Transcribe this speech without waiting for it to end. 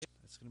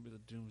going to be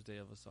the doomsday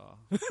of us all.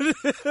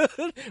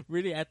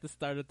 Really at the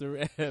start of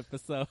the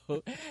episode.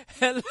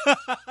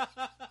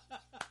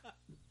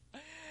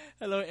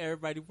 Hello,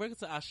 everybody. Welcome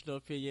to Optional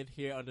Opinion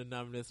here on the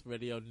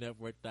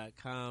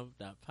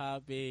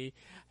NominusRadioNetwork.com.podbe.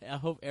 I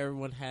hope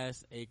everyone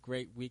has a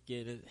great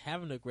weekend, is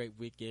having a great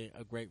weekend,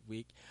 a great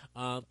week.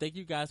 Thank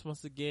you guys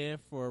once again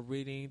for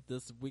reading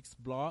this week's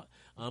blog,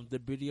 the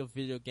Beauty of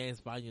Video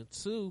Games Volume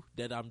 2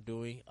 that I'm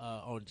doing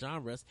on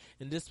genres.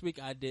 And this week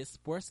I did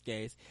sports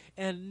games.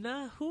 And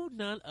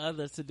none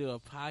other to do a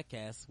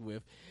podcast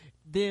with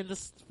than the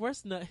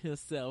sports nut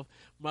himself,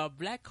 my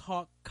Black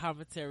Hawk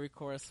commentary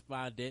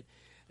correspondent,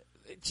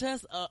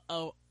 just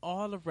all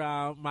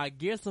around my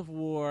Gears of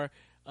War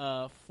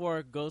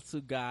for go-to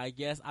guy.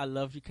 Yes, I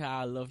love you, Kyle.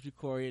 I love you,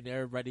 Corey, and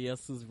everybody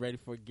else who's ready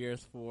for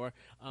Gears 4.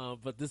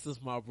 But this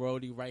is my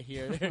Brody right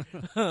here.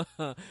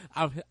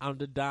 I'm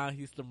the Don.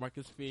 He's the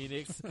Marcus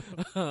Phoenix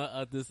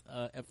of this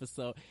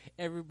episode.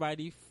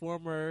 Everybody,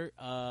 former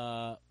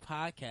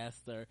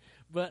podcaster,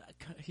 but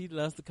he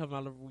loves to come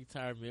out of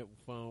retirement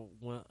from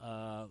one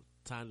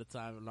time to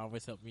time and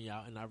always help me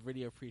out, and I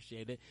really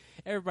appreciate it.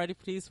 Everybody,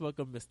 please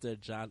welcome Mr.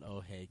 John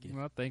O'Hagan.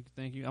 Well, thank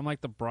you. I'm like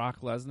the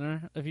Brock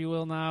Lesnar, if you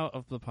will, now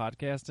of the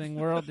podcasting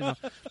world. You know,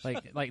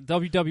 like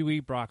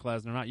WWE Brock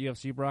Lesnar, not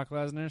UFC Brock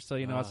Lesnar. So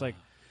it's like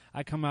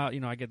I come out,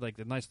 I get like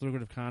the nice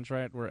lucrative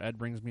contract where Ed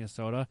brings me a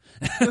soda,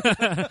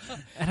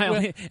 and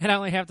I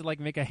only have to like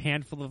make a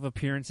handful of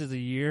appearances a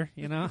year.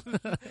 Well,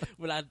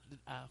 I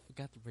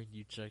forgot to bring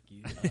you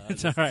jerky.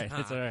 It's all right.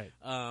 It's all right.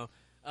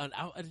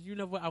 You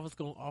know what? I was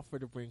going to offer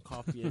to bring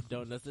coffee and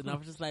donuts, and I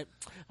was just like,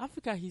 I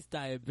forgot he's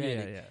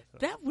diabetic. Yeah.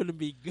 That wouldn't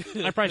be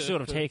good. I probably should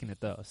have taken it,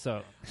 though.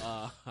 So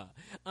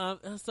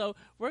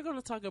we're going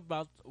to talk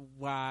about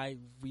why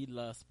we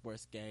love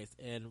sports games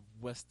and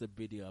what's the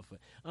beauty of it.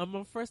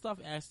 I'm first off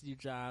asking you,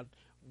 John,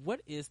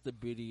 what is the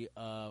beauty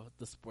of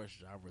the sports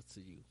genre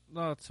to you?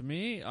 No, to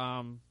me,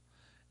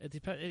 it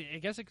depends. I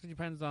guess it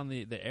depends on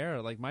the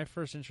era. Like my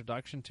first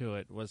introduction to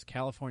it was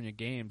California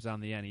Games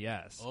on the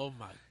NES. Oh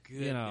my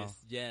goodness!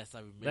 Yes, I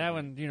remember that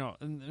one.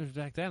 And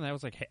back then that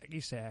was like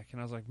hacky sack,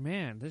 and I was like,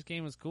 man, this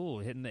game was cool,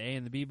 hitting the A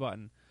and the B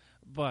button.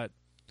 But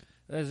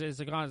as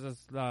it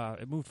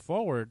moved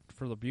forward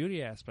for the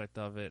beauty aspect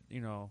of it,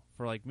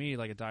 for like me,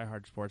 like a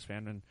diehard sports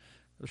fan, and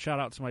shout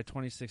out to my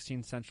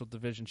 2016 Central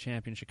Division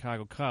champion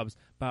Chicago Cubs.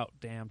 About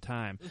damn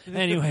time.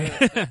 Anyway.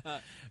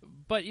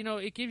 But,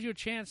 it gives you a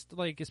chance to,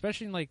 like,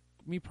 especially like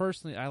me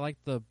personally, I like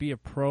the be a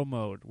pro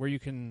mode where you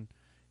can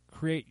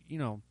create,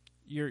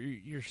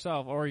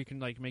 yourself, or you can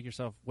like make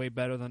yourself way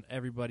better than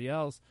everybody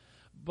else.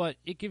 But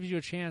it gives you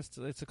a chance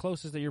to, it's the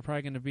closest that you're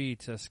probably going to be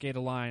to skate on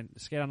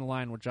the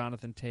line with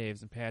Jonathan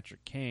Taves and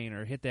Patrick Kane,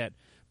 or hit that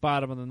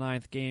bottom of the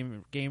ninth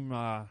game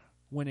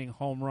winning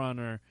home run,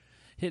 or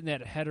hitting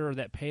that header or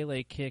that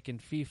Pele kick in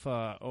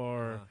FIFA,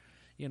 or,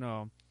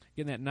 getting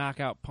that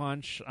knockout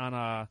punch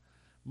on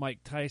Mike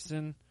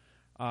Tyson.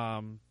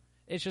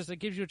 It's just, it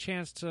gives you a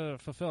chance to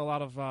fulfill a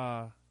lot of,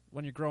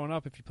 when you're growing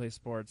up, if you play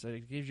sports,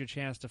 it gives you a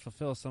chance to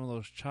fulfill some of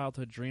those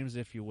childhood dreams,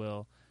 if you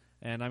will.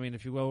 And I mean,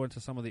 if you go into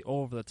some of the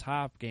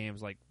over-the-top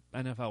games like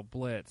NFL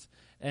Blitz,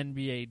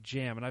 NBA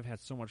Jam, and I've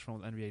had so much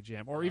fun with NBA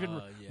Jam, or even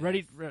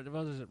Ready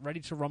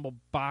to Rumble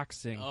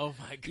Boxing. Oh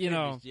my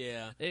goodness,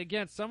 yeah.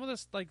 Again, some of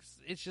this, like,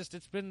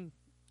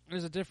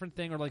 there's a different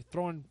thing, or like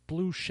throwing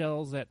blue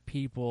shells at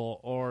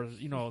people, or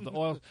the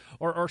oil,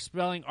 or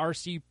spelling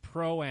RC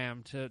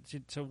Pro-Am to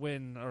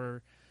win,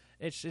 or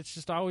it's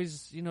just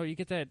always you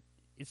get that,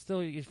 it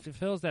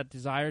fulfills that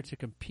desire to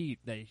compete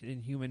that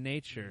in human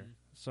nature. Mm-hmm.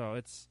 So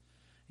it's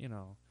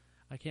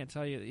I can't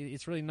tell you,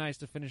 it's really nice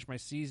to finish my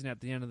season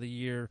at the end of the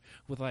year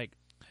with like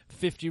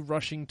 50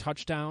 rushing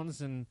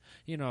touchdowns and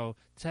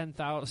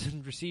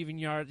 10,000 receiving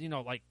yards,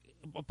 like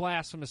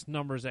blasphemous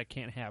numbers that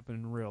can't happen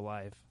in real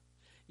life.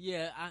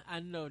 Yeah, I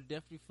know.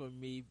 Definitely for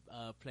me,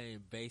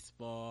 playing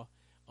baseball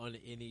on the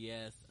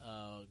NES,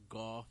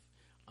 golf,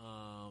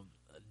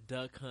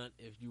 duck hunt,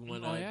 if you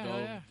want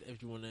to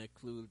if you want to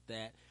include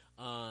that.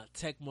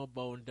 Tecmo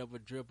Bowl and Double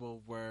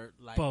Dribble were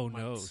like Bo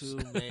my knows.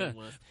 two main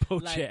ones. Bo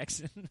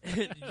Jackson.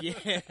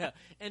 Yeah,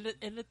 and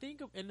the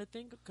thing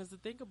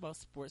about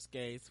sports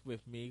games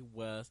with me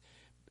was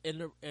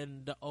in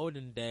the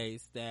olden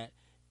days that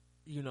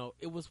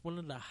it was one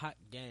of the hot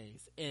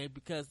games, and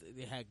because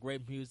it had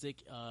great music,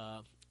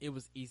 it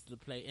was easy to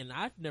play. And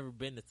I've never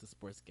been into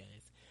sports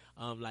games.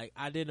 Like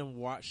I didn't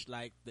watch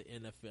like the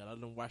NFL. I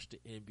didn't watch the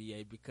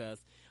NBA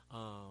because,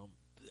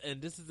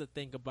 and this is the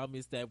thing about me,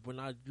 is that when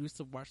I used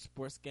to watch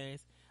sports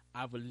games,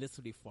 I would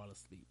literally fall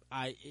asleep.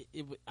 I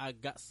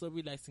got so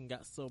relaxed and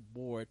got so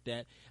bored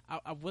that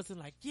I wasn't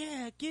like,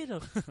 yeah, get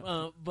him.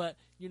 But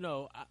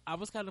I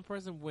was kind of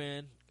person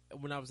when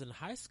I was in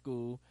high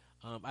school.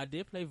 I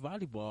did play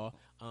volleyball.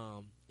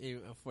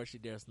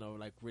 Unfortunately, there's no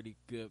like really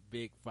good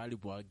big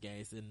volleyball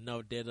games, and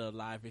no, they're the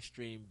live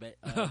extreme. Beach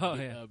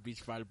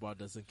volleyball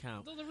doesn't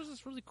count. No, there was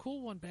this really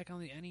cool one back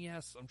on the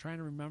NES. I'm trying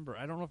to remember.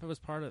 I don't know if it was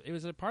part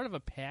of a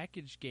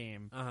package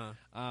game.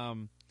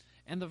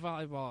 And the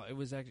volleyball, it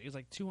was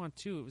like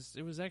 2-on-2.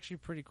 It was actually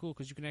pretty cool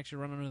because you can actually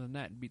run under the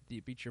net and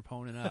beat your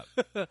opponent up.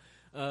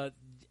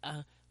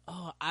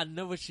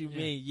 know what you Yeah.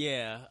 mean.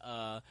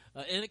 Yeah.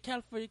 And the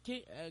California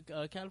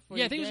California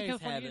Yeah, I think it was Games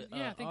California. had it.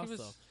 Yeah, I think also. it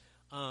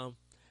was.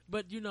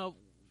 But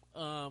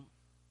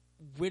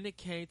when it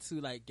came to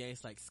like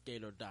games like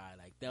Skate or Die,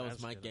 like that was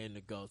That's my good. game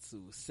to go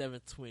to.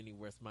 720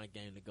 was my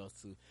game to go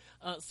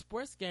to.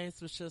 Sports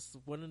games was just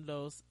one of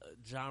those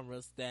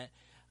genres that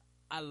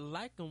I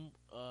like them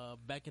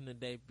back in the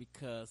day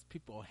because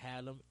people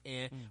had them,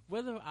 and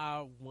whether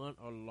I won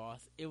or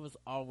lost, it was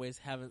always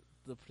having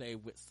to play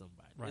with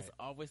somebody. Right. It's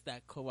always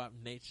that co-op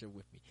nature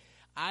with me.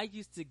 I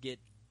used to get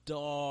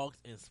dogs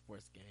in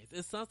sports games,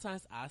 and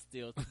sometimes I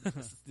still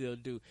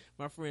do.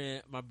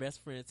 My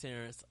best friend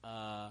Terrence,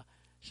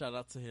 shout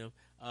out to him.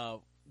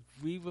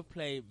 We would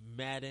play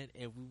Madden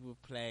and we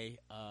would play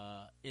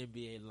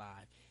NBA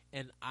Live.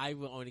 And I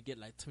will only get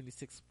like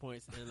 26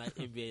 points in like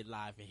NBA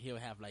Live, and he'll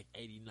have like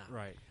 89.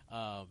 Right.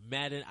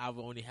 Madden, I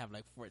will only have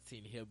like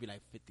 14. He'll be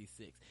like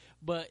 56.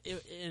 But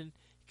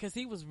because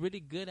he was really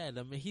good at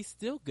them, and he's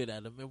still good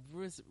at them, and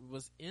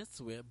was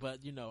into it. But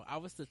I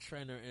was the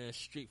trainer in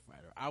Street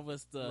Fighter. I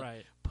was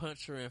the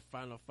puncher in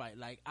Final Fight.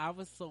 Like I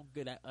was so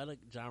good at other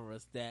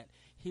genres that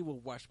he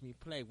would watch me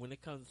play. When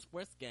it comes to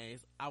sports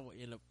games, I would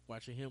end up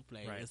watching him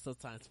play, and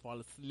sometimes fall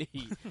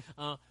asleep.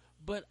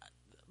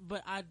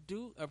 But I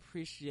do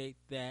appreciate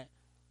that,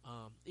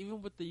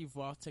 even with the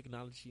evolved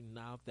technology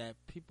now, that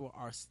people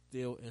are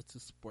still into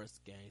sports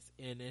games,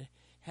 and it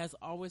has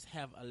always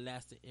have a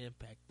lasting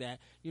impact.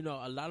 That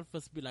a lot of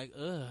us be like,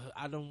 "Ugh,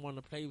 I don't want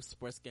to play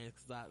sports games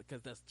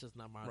because that's just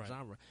not my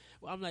genre."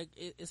 Well, I'm like,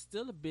 it's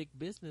still a big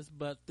business,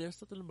 but there's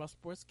something about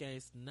sports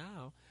games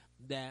now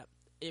that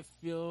it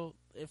feels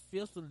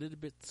a little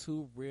bit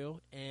too real,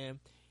 and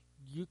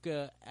you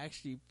could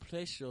actually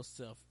place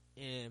yourself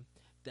in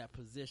that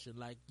position.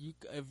 Like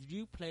if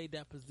you play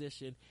that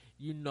position,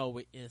 you know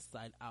it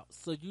inside out,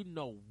 so you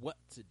know what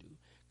to do.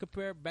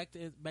 Compared back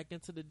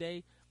into the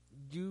day,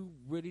 you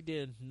really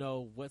didn't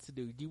know what to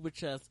do. You would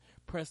just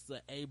press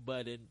the A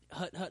button,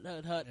 hut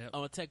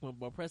on Tekken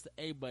board. Press the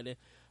A button,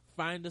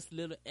 find this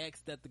little X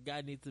that the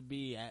guy needs to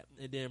be at,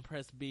 and then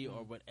press B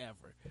or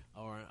whatever.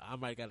 Or I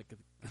might got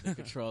the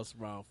controls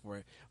wrong for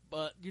it.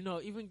 But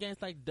even games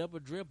like Double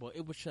Dribble,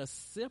 it was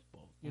just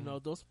simple.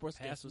 Those sports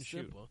games were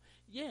simple.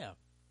 Yeah.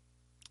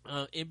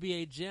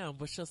 NBA Jam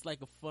was just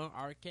like a fun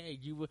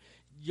arcade.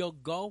 Your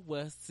goal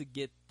was to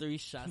get 3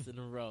 shots in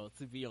a row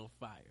to be on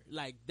fire.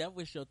 Like that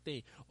was your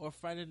thing, or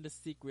finding the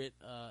secret,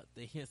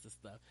 the hints and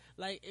stuff.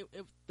 Like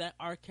if that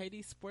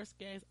arcade sports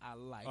games, I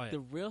like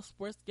the real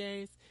sports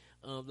games,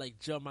 like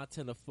Joe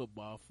Montana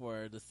Football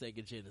for the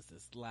Sega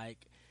Genesis.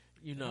 Like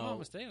If I'm not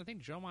mistaken, I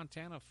think Joe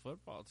Montana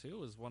Football too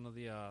was one of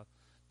the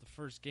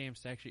first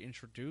games to actually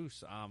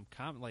introduce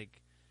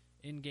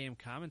in-game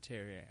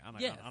commentary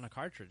on a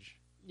cartridge.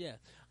 Yeah,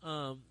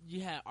 you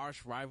had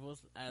Arch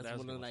Rivals as That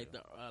was one of cool, like too.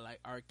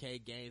 the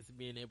arcade games,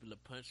 being able to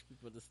punch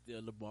people to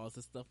steal the balls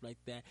and stuff like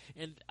that.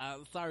 And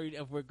I'm sorry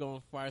if we're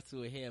going far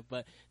too ahead,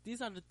 but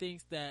these are the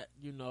things that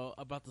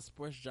about the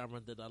sports genre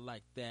that I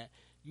like. That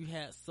you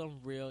had some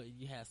real and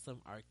you had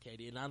some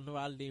arcade, and I know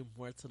I lean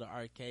more to the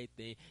arcade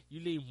thing. You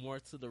lean more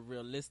to the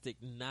realistic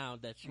now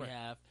that you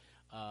have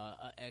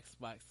an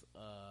Xbox,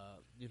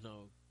 a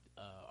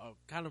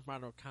kind of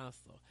modern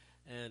console.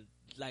 And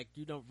like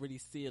you don't really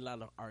see a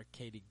lot of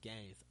arcade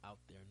games out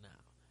there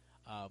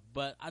now,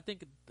 but I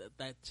think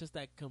that just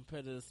that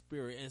competitive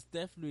spirit, and it's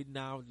definitely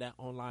now that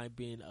online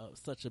being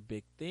such a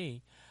big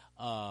thing,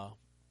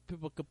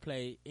 people could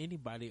play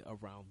anybody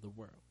around the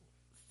world.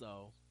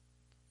 So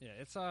yeah,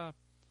 it's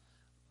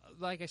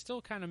like I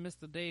still kind of miss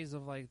the days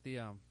of like the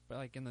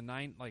like in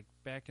the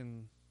back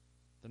in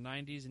the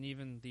 90s and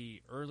even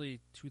the early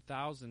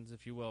 2000s,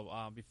 if you will,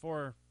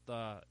 before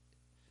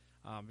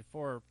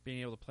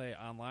being able to play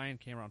online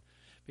came around,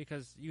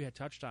 because you had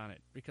touched on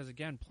it. Because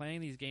again,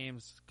 playing these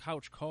games,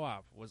 couch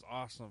co-op was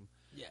awesome.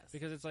 yes,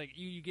 Because it's like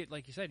you get,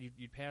 like you said,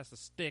 you'd pass the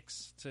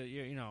sticks to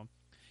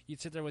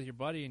you'd sit there with your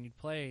buddy and you'd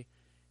play,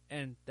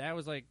 and that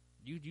was like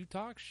you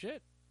talk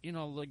shit,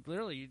 like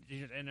literally,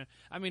 and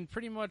I mean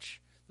pretty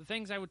much. The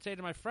things I would say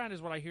to my friend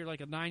is what I hear like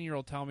a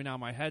 9-year-old tell me now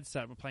on my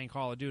headset when playing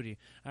Call of Duty.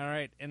 All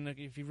right, and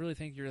if you really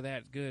think you're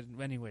that good,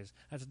 anyways,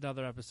 that's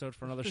another episode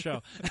for another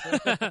show.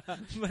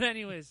 But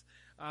anyways,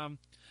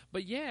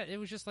 but yeah, it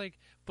was just like,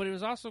 but it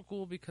was also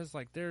cool because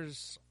like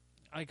there's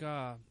like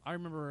I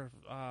remember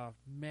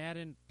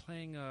Madden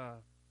playing I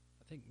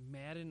think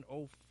Madden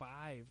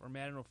 05 or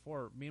Madden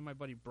 04. Me and my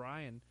buddy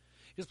Brian,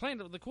 he was playing.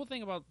 The cool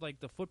thing about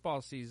like the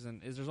football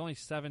season is there's only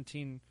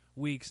 17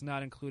 weeks,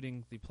 not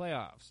including the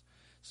playoffs.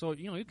 So,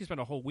 you can spend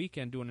a whole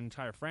weekend doing an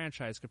entire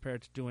franchise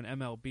compared to doing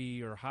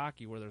MLB or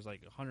hockey where there's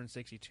like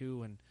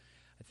 162 and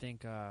I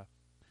think and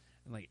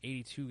like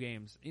 82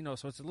 games.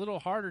 So it's a little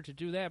harder to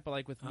do that. But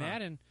like with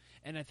Madden,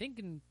 and I think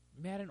in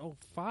Madden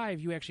 05,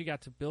 you actually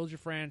got to build your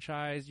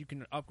franchise. You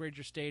can upgrade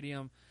your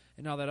stadium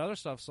and all that other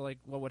stuff. So like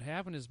what would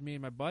happen is me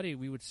and my buddy,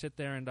 we would sit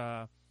there and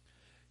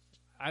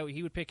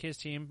he would pick his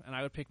team and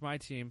I would pick my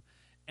team.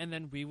 And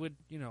then we would,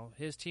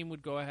 his team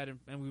would go ahead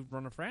and we would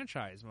run a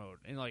franchise mode.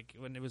 And like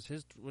when it was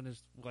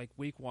like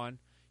week 1,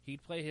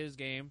 he'd play his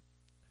game,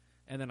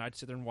 and then I'd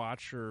sit there and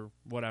watch or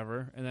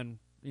whatever, and then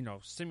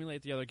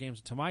simulate the other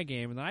games into my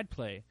game, and then I'd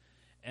play.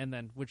 And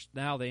then, which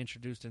now they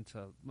introduced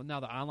into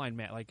now the online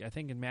like I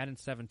think in Madden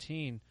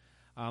 17,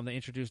 they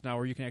introduced now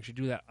where you can actually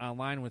do that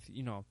online with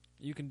you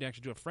can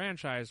actually do a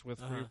franchise with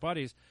your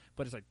buddies,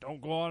 but it's like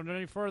don't go on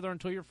any further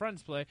until your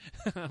friends play.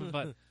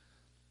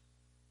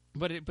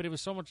 but it was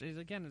so much.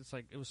 Again, it's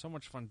like it was so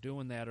much fun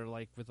doing that. Or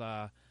like with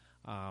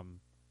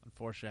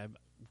unfortunately,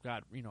 I've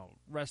got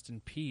rest in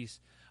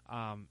peace,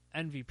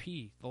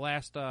 MVP, the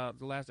last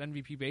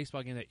MVP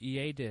baseball game that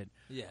EA did.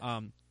 Yeah.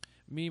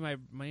 Me, my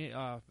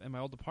in my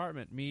old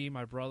apartment, me,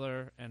 my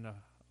brother, and a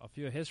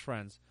few of his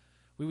friends,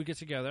 we would get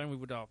together and we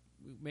would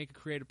make a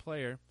creative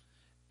player,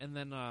 and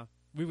then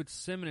we would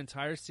sim an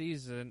entire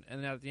season,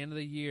 and then at the end of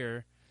the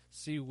year,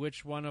 see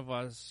which one of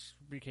us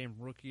became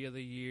Rookie of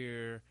the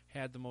Year,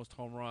 had the most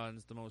home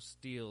runs, the most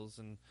steals,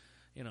 and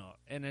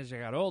and as I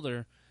got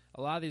older,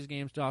 a lot of these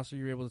games also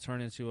you're able to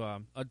turn into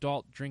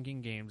adult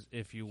drinking games,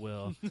 if you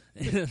will.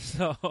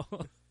 So.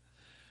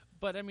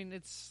 But I mean,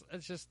 it's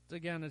just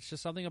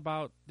something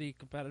about the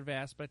competitive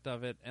aspect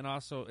of it, and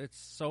also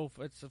it's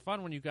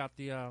fun when you got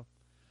the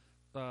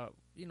so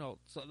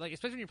like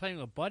especially when you're playing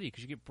with a buddy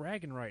because you get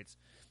bragging rights.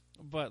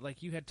 But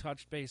like you had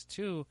touched base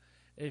too.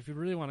 If you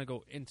really want to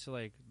go into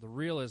like the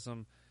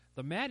realism,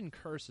 the Madden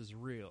curse is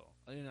real.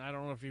 I mean, I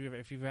don't know if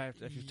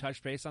you've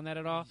touched base on that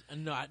at all.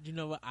 No, you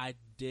know what? I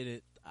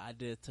did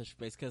touch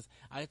base because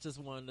I just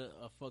wanted to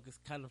focus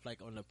kind of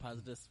like on the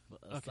positive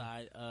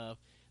side of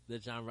the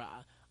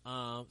genre.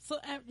 So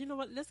you know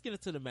what? Let's get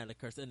into the Madden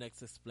curse and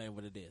let's explain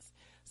what it is.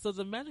 So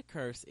the Madden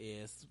curse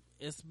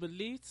it's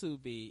believed to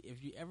be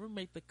if you ever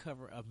make the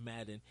cover of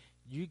Madden,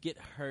 you get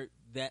hurt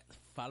that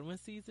following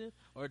season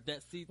or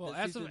that season. Well,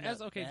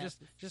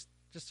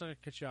 just to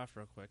cut you off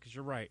real quick because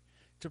you're right.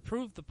 To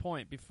prove the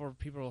point before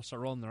people will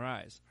start rolling their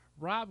eyes,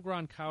 Rob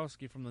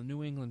Gronkowski from the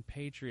New England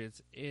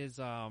Patriots is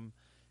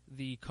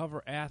the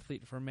cover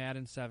athlete for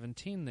Madden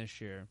 17 this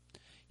year.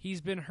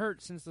 He's been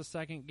hurt since the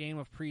second game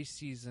of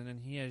preseason,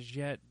 and he has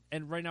yet.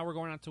 And right now we're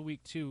going on to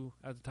week 2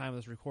 at the time of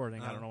this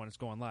recording. I don't know when it's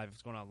going live. If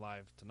it's going on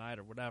live tonight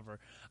or whatever.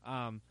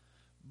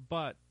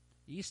 But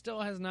he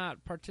still has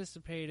not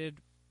participated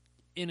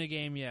in a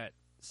game yet.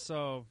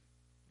 So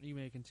you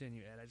may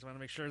continue, Ed. I just want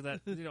to make sure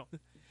that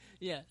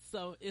Yeah.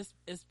 So it's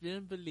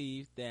been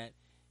believed that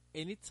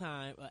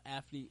anytime an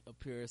athlete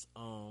appears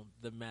on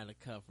the Madden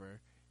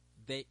cover,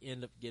 they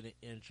end up getting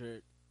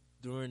injured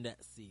during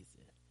that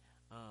season.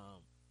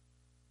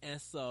 And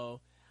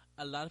so,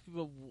 a lot of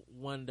people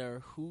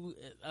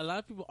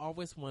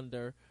always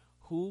wonder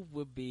who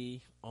would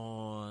be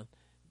on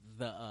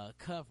the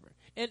cover,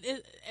 and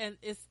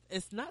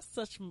it's not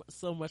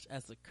so much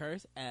as a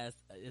curse as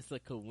it's a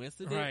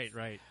coincidence,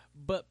 right.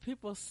 But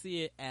people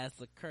see it as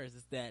a curse.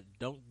 It's that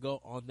don't go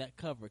on that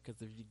cover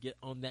because if you get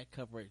on that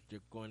cover,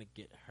 you're going to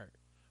get hurt.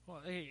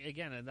 Well,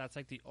 again, and that's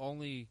like the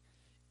only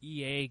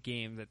EA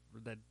game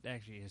that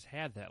actually has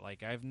had that.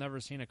 Like, I've never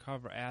seen a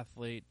cover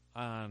athlete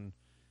on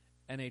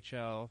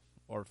NHL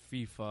or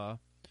FIFA,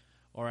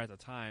 or at the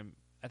time,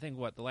 I think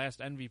the last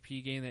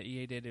MVP game that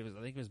EA did, I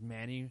think it was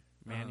Manny.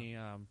 Manny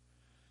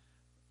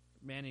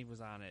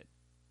was on it,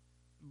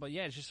 but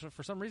yeah, it's just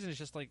for some reason it's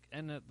just like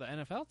the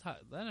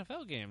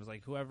NFL games,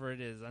 like whoever it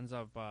is ends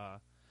up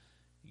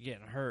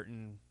getting hurt,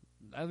 and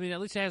I mean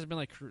at least it hasn't been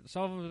like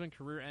some of them have been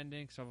career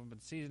ending, some of them have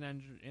been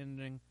season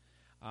ending.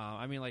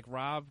 I mean like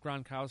Rob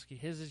Gronkowski,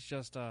 his is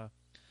just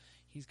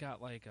he's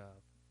got like a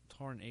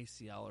torn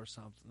ACL or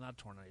something. Not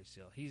torn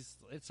ACL. He's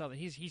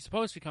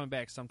supposed to be coming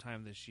back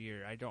sometime this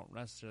year. I don't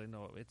necessarily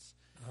know.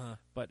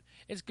 But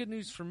it's good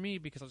news for me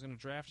because I was going to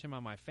draft him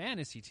on my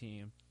fantasy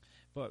team.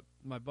 But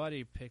my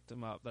buddy picked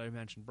him up that I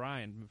mentioned,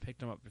 Brian,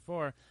 picked him up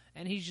before,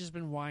 and he's just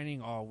been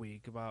whining all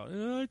week about,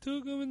 I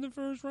took him in the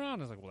first round.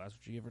 I was like, well, that's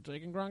what you get for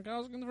taking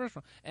Gronkowski in the first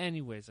round.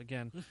 Anyways,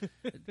 again,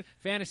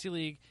 Fantasy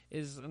League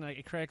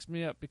it cracks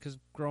me up because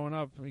growing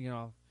up,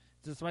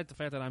 despite the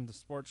fact that I'm the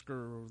sports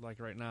guru like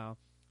right now,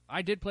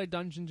 I did play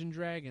Dungeons and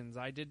Dragons.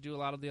 I did do a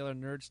lot of the other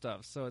nerd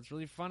stuff. So it's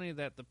really funny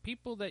that the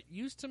people that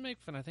used to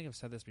make fun, I think I've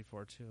said this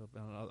before too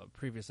on other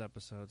previous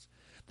episodes,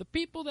 the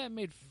people that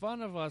made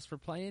fun of us for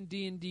playing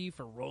D&D,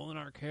 for rolling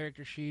our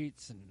character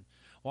sheets and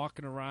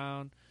walking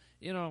around,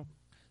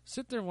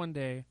 sit there one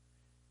day,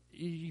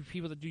 you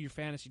people that do your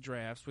fantasy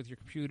drafts with your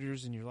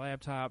computers and your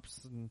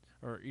laptops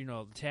or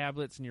the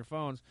tablets and your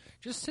phones,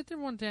 just sit there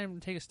one time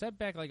and take a step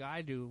back like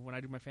I do when I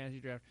do my fantasy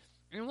draft.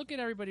 And look at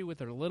everybody with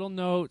their little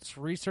notes,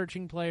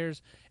 researching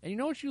players. And you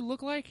know what you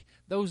look like?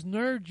 Those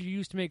nerds you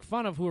used to make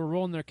fun of who were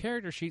rolling their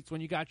character sheets when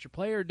you got your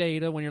player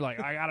data, when you're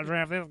like, I got to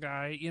draft this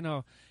guy,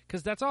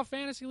 Because that's all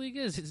Fantasy League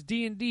is. It's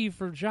D&D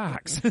for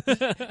jocks.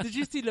 Did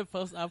you see the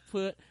post I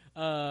put?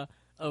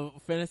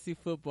 Fantasy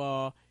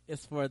football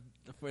is for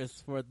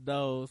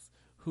those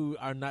who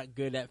are not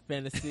good at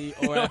fantasy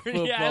or at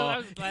football. Yeah, I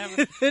was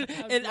laughing.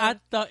 And I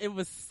thought it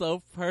was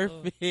so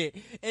perfect.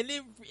 And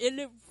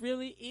it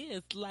really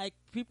is. Like,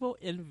 people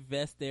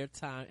invest their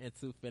time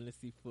into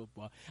fantasy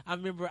football. I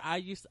remember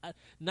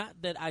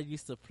not that I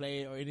used to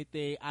play it or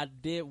anything. I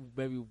did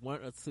maybe one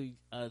or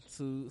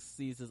two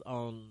seasons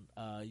on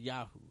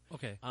Yahoo.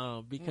 Okay.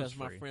 Because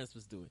my friends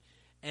was doing it.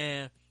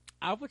 And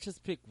I would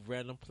just pick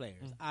random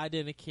players. I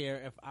didn't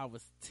care if I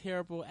was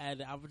terrible at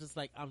it. I was just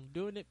like, I'm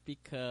doing it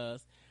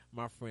because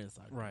my friends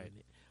are doing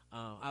it.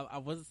 I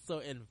wasn't so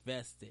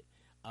invested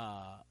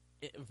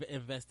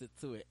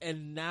to it.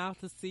 And now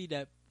to see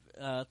that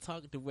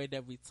the way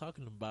that we're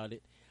talking about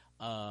it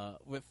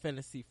with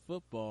fantasy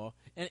football,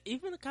 and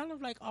even kind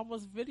of like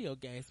almost video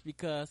games,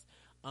 because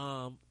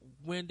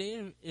when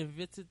they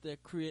invented the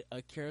create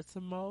a character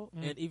mode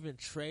and even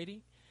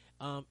trading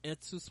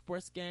into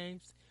sports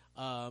games,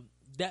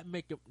 that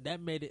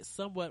made it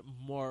somewhat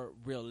more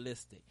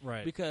realistic.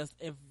 Right. Because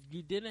if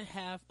you didn't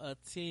have a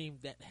team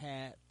that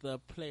had the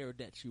player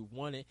that you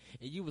wanted,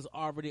 and you was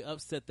already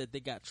upset that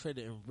they got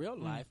traded in real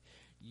life,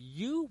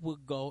 you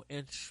would go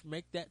and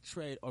make that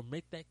trade or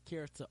make that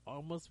character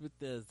almost with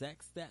the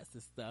exact stats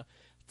and stuff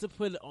to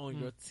put it on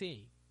your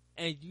team,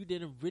 and you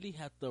didn't really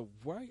have to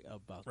worry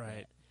about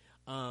that.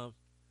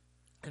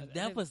 And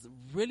that was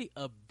really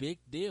a big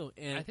deal.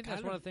 And I think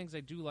that's one of the things I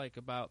do like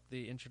about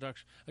the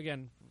introduction.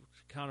 Again,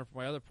 counter for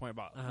my other point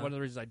about one of the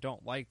reasons I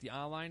don't like the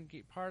online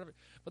part of it.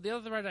 But the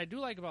other thing I do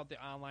like about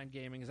the online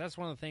gaming is that's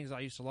one of the things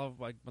I used to love.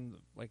 Like when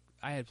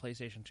I had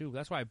PlayStation 2.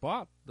 That's why I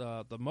bought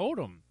the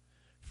modem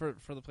for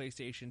the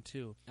PlayStation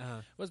 2.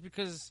 Was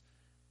because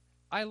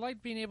I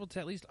liked being able to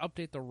at least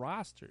update the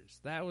rosters.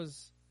 That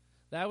was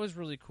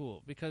really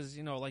cool because,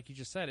 you know, like you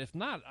just said, if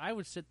not, I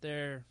would sit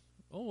there.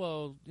 Oh,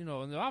 well, you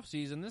know, in the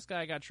offseason, this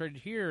guy got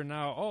traded here, and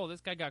now, this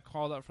guy got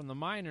called up from the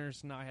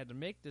minors, and now I had to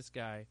make this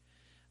guy.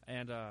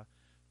 And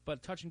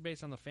but touching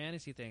base on the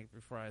fantasy thing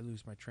before I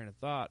lose my train of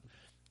thought,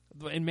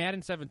 in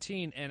Madden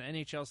 17 and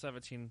NHL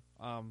 17,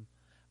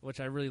 which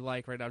I really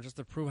like right now, just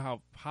to prove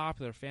how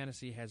popular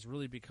fantasy has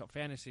really become,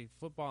 fantasy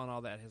football and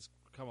all that has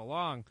come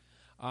along.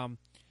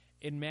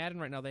 In Madden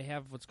right now, they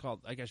have what's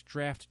called, I guess,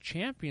 Draft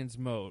Champions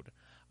mode,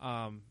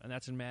 and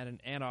that's in Madden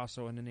and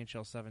also in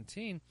NHL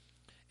 17.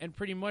 And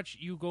pretty much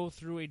you go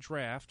through a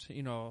draft,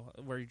 you know,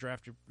 where you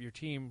draft your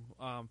team,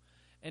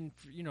 and,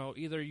 you know,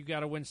 either you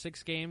got to win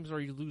 6 games or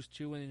you lose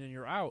 2 and then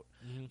you're out.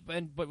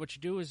 But what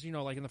you do is, you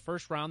know, like in the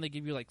first round, they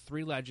give you like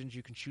 3 legends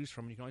you can choose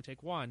from. You can only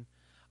take one.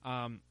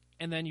 And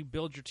then you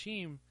build your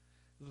team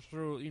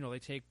through, you know, they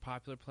take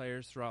popular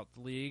players throughout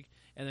the league.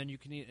 And then you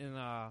can,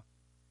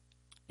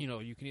 you know,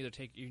 you can either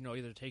take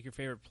your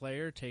favorite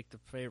player, take the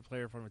favorite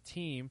player from a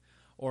team,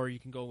 or you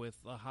can go with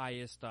the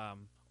highest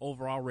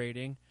overall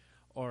rating.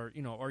 Or,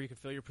 you know, or you can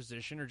fill your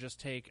position, or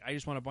just I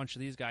just want a bunch of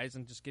these guys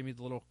and just give me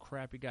the little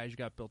crappy guys you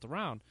got built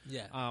around.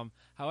 Yeah.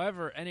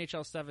 However,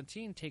 NHL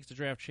 17 takes the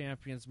Draft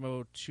Champions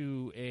mode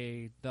to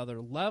another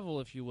level,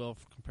 if you will,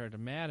 compared to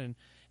Madden.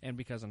 And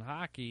because in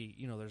hockey,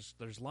 you know,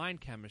 there's line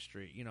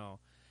chemistry, you know,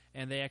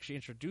 and they actually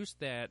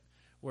introduced that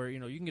where, you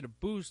know, you can get a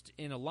boost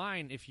in a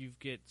line if you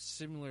get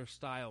similar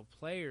style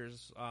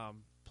players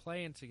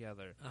playing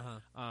together.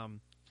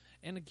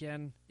 And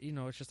again, you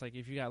know, it's just like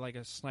if you got like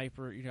a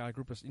sniper, you got a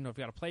group of, you know, if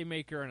you got a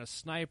playmaker and a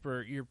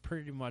sniper, you're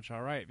pretty much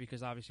all right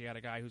because obviously you got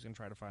a guy who's going to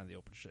try to find the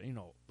open,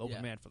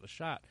 open man for the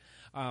shot.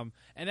 And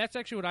that's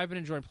actually what I've been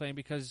enjoying playing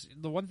because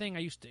the one thing I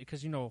used to,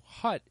 because, you know,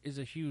 HUT is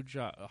a huge,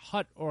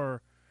 HUT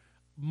or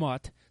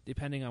MUT,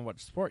 depending on what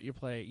sport you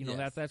play, you know,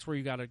 that's where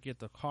you got to get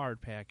the card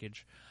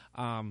package.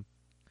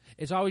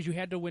 It's always you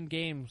had to win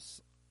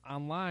games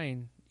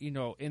online, you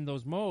know, in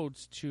those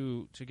modes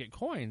to get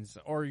coins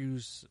or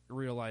use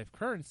real life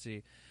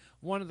currency.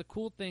 One of the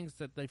cool things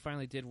that they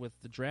finally did with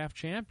the Draft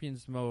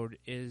Champions mode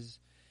is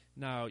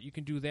now you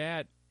can do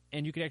that,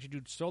 and you can actually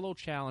do solo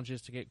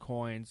challenges to get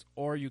coins,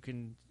 or you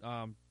can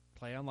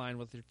play online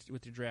with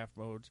your draft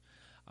modes,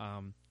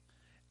 and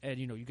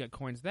you know you get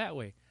coins that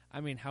way. I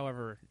mean,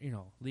 however, you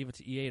know, leave it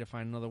to EA to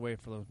find another way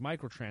for those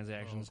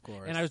microtransactions. Of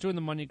course. And I was doing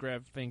the money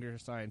grab finger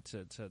sign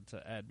to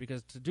Ed,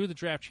 because to do the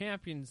Draft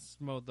Champions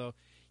mode, though,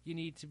 you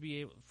need to be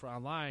able, for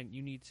online,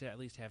 you need to at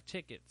least have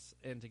tickets.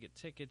 And to get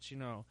tickets, you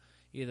know,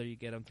 either you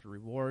get them through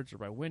rewards or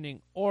by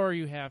winning, or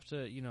you have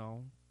to, you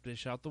know,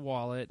 dish out the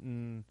wallet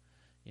and,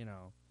 you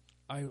know,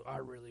 I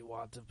really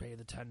want to pay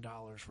the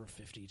 $10 for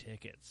 50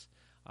 tickets.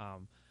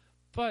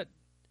 But,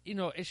 you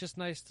know, it's just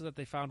nice that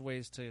they found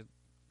ways to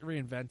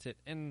reinvent it.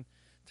 And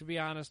to be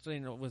honest, you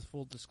know, with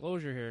full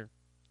disclosure here,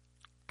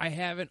 I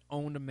haven't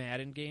owned a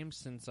Madden game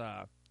since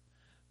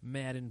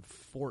Madden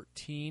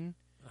 14.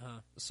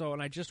 So,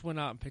 and I just went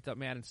out and picked up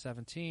Madden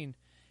 17,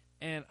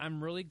 and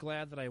I'm really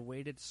glad that I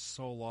waited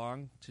so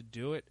long to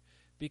do it,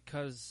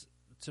 because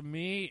to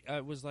me,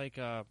 it was like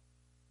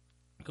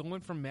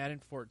going from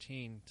Madden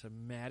 14 to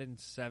Madden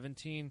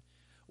 17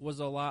 was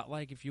a lot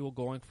like if you were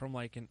going from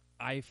like an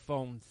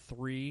iPhone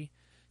 3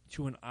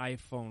 to an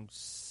iPhone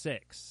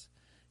 6,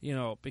 you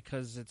know,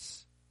 because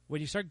it's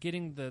when you start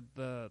getting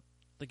the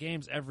the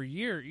games every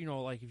year, you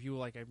know, like if you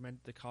like I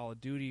meant the Call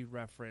of Duty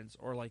reference,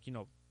 or like, you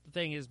know, the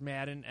thing is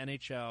Madden,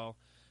 NHL,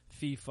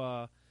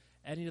 FIFA,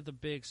 any of the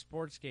big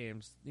sports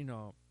games, you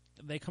know,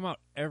 they come out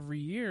every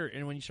year,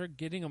 and when you start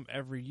getting them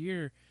every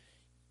year,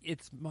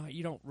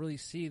 you don't really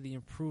see the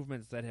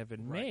improvements that have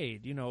been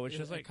made. You know, it's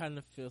just like, it kind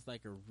of feels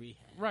like a rehash.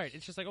 Right.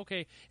 It's just like,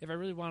 okay, if I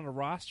really wanted a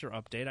roster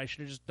update, I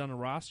should have just done a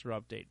roster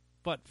update.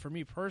 But for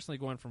me personally,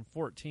 going from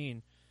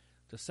 14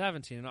 to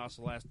 17, and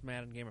also the last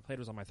Madden game I played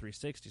was on my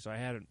 360, so I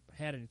hadn't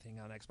had anything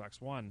on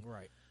Xbox One.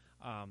 Right.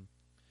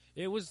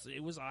 It was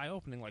eye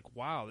opening. Like,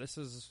 wow, this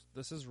is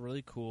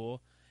really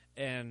cool,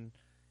 and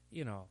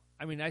you know,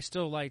 I mean, I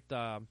still liked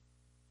because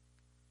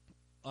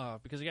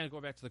again,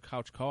 going back to the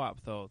couch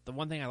co-op though, the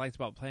one thing I liked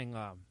about playing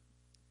NFL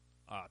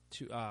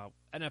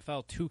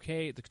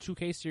 2K, the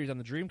 2K series on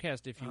the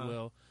Dreamcast, if you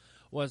will,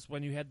 was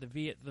when you had the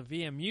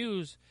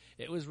VMUs.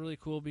 It was really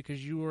cool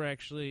because you were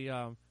actually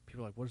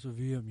people were like, "What's a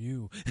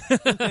VMU?"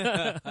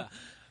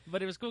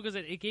 But it was cool because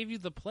it gave you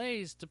the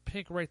plays to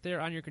pick right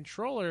there on your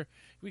controller.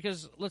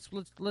 Because let's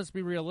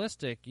be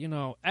realistic, you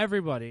know,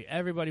 everybody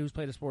who's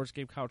played a sports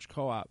game couch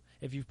co-op,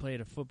 if you've played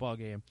a football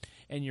game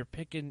and you're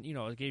picking, you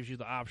know, it gives you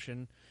the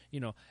option, you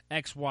know,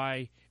 X,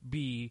 Y,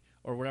 B,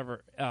 or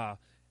whatever,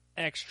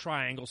 X,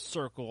 triangle,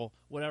 circle,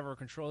 whatever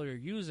controller you're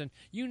using,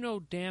 you know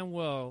damn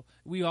well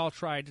we all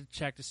tried to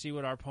check to see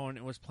what our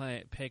opponent was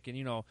picking.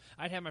 You know,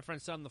 I'd have my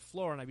friend sit on the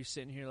floor and I'd be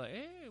sitting here like,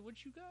 hey,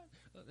 what you got?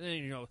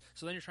 And, you know,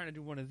 so then you're trying to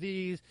do one of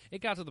these.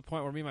 It got to the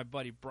point where me and my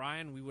buddy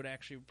Brian, we would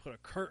actually put a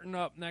curtain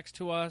up next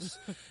to us.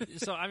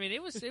 So I mean,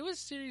 it was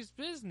serious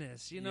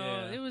business. You know,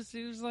 Yeah. it was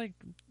like,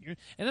 and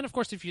then of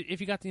course if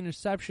you got the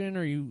interception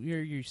or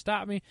you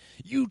stop me,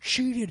 you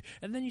cheated,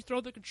 and then you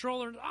throw the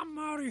controller and I'm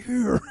out of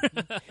here.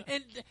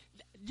 And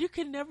you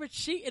can never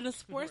cheat in a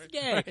sports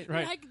game.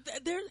 Right. Like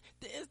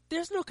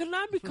there's no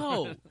Konami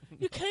code.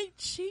 You can't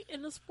cheat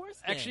in a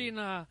sports game. Actually, in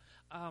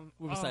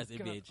besides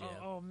God. NBA Jam.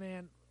 Oh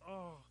man,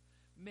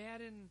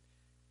 Madden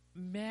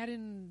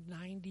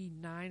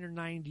 99 or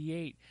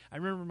 98. I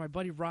remember my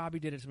buddy Robbie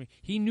did it to me.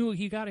 He knew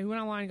he went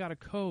online and got a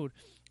code,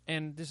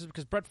 and this is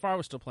because Brett Favre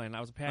was still playing. I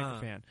was a Packer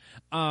fan,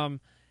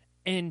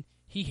 and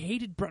he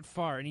hated Brett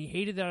Favre, and he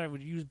hated that I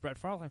would use Brett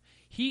Favre all the time.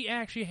 He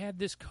actually had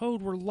this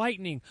code where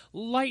lightning,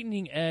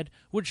 Ed,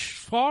 would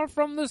fall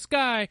from the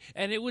sky,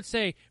 and it would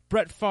say,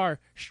 Brett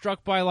Favre,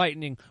 struck by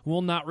lightning,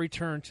 will not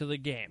return to the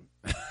game.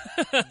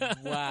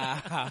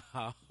 Wow.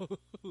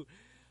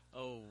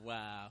 Oh,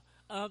 wow.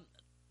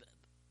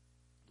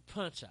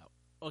 Punch-Out.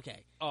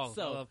 Okay. Oh,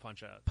 so I love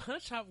Punch-Out.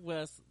 Punch-Out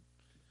was,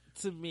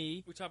 to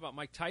me, We talk about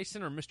Mike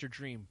Tyson or Mr.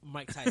 Dream?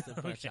 Mike Tyson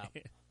Punch-Out.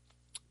 Okay.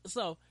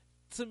 So,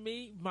 to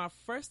me, my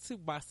first two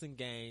boxing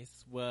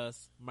games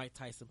was Mike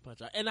Tyson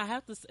Punch-Out, and I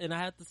have to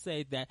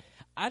say that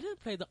I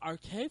didn't play the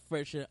arcade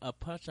version of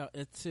Punch-Out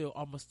until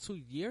almost 2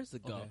 years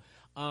ago.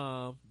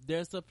 Okay.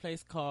 There's a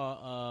place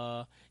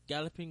called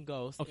Galloping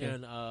Ghost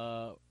in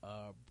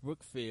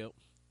Brookfield.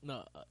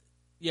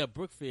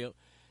 Brookfield,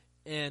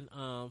 and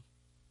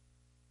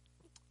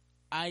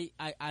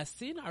I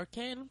seen the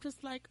arcade, and I'm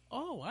just like,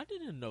 oh, I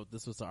didn't know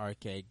this was an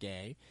arcade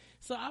game.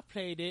 So I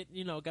played it,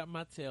 you know, got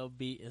my tail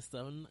beat and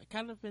stuff, and I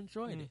kind of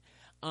enjoyed it.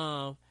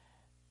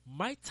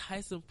 Mike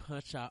Tyson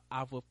Punch-Out,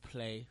 I would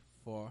play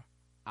for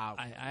hours.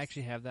 I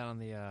actually have that on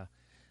the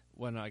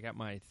when I got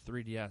my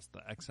 3DS,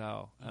 the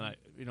XL, and I,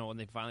 you know, when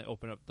they finally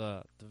opened up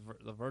the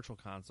virtual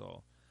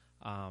console,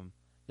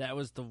 that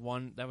was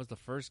the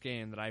first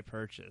game that I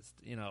purchased.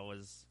 You know, it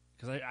was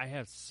because I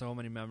have so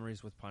many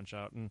memories with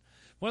Punch-Out, and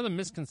one of the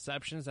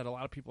misconceptions that a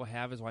lot of people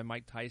have is why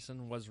Mike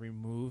Tyson was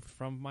removed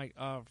from Mike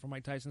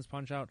Tyson's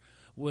Punch-Out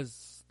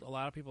was a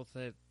lot of people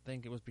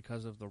think it was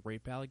because of the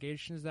rape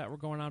allegations that were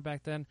going on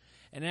back then,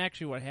 and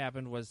actually what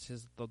happened was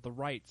the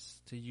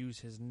rights to use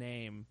his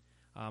name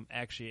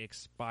actually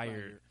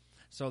expired.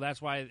 So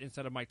that's why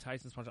instead of Mike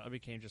Tyson's Punch-Out, it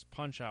became just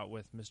Punch-Out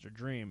with Mr.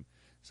 Dream.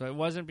 So it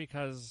wasn't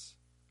because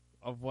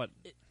of what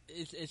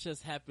it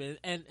just happened,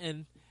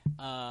 and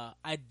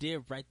I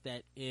did write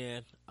that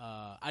in.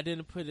 I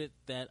didn't put it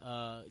that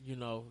you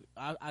know,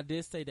 I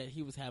did say that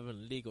he was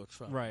having legal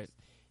trouble, right,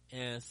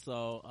 and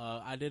so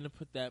I didn't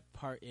put that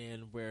part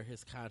in where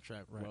his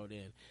contract wrote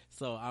in.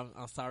 So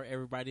I'm sorry,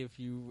 everybody, if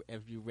you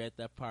read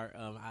that part.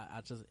 I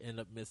just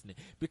ended up missing it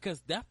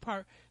because that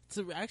part,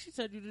 to actually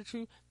tell you the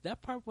truth,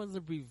 that part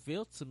wasn't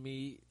revealed to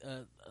me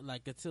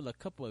like until a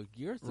couple of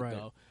years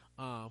ago.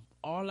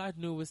 All I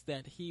knew was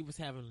that he was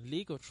having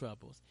legal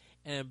troubles,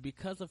 and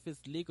because of his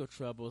legal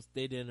troubles,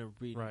 they didn't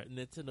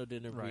Nintendo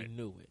didn't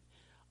renew it.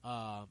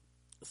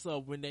 So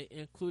when they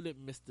included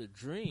Mr.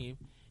 Dream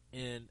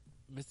in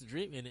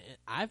it,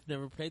 I've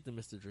never played the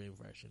Mr. Dream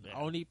version. Yeah.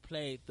 I only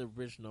played the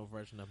original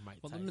version of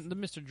Mike Tyson. The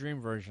Mr. Dream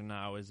version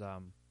now is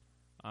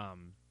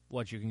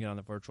what you can get on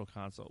the virtual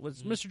console.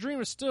 Mr. Dream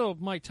is still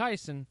Mike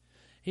Tyson.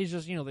 He's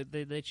just, you know,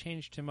 they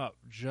changed him up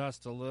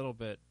just a little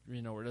bit,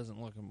 you know, where it doesn't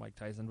look like Mike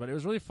Tyson. But it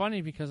was really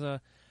funny because I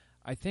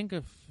think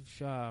a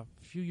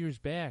few years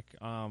back,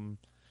 I'm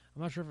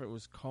not sure if it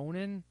was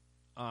Conan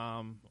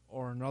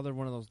or another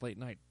one of those late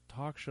night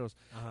talk shows.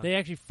 They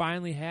actually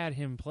finally had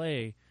him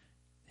play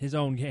his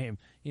own game,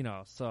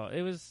 So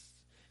it was.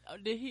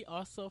 Did he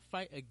also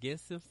fight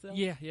against himself?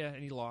 Yeah,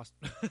 and he lost.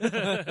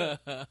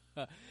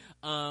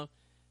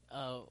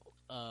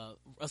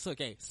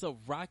 So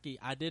Rocky,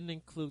 I didn't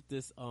include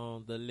this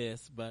on the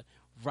list, but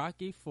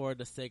Rocky for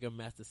the Sega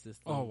Master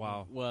System. Oh,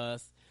 wow.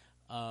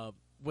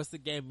 was the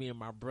game me and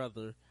my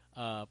brother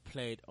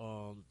played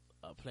on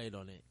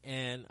it,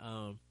 and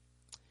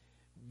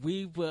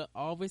we would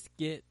always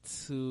get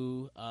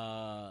to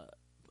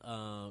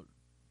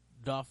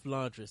Dolph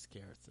Lundgren's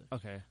character.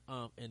 Okay.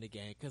 In the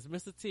game, because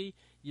Mr. T,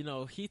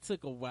 he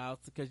took a while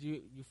because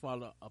you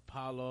follow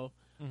Apollo,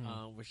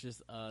 which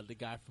is the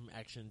guy from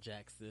Action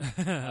Jackson.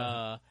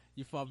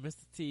 You fought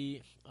Mr.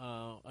 T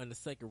in the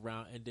second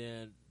round, and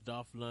then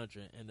Dolph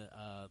Lundgren in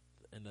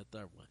the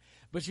third one.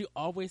 But you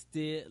always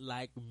did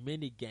like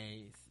mini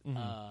games,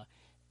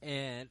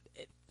 and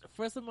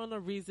for some other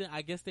reason,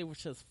 I guess they were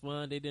just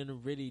fun. They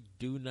didn't really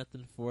do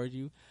nothing for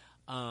you,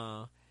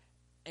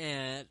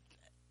 and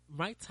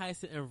Mike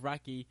Tyson and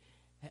Rocky.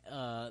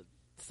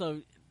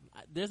 So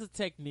there's a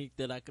technique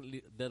that I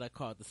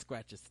call the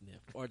scratch and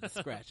sniff or the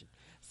scratching.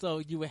 So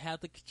you would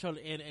have the controller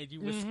in and you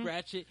would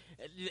scratch it,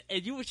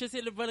 and you would just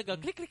hit the button and go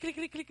click click click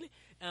click click click,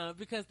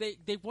 because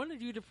they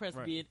wanted you to press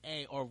B and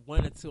A or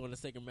 1 and 2 on the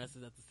Sega Master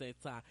System at the same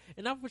time.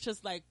 And I was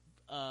just like,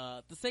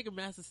 the Sega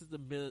Master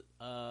System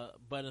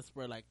buttons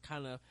were like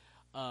kind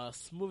of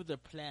smoother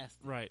plastic,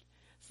 Right.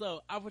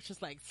 So I was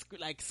just like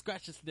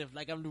scratch and sniff,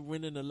 like I'm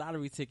winning a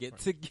lottery ticket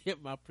to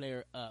get my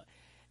player up.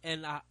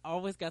 And I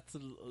always got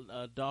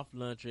to Dolph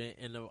Lundgren,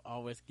 and I would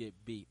always get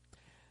beat.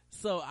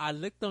 So I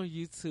looked on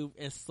YouTube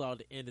and saw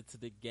the ending to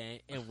the game,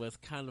 and was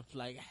kind of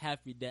like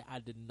happy that I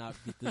did not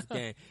beat this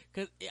game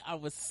because I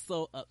was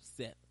so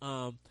upset.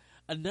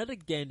 Another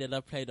game that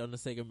I played on the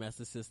Sega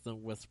Master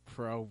System was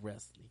Pro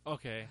Wrestling.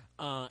 Okay.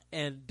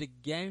 And the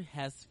game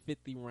has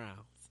 50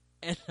 rounds,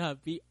 and I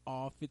beat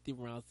all 50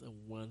 rounds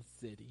in one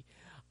city.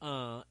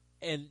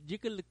 And you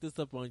can look this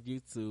up on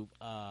YouTube.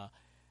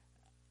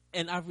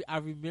 And I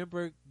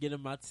remember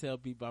getting my tail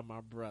beat by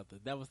my brother.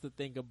 That was the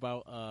thing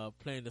about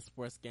playing the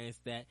sports games,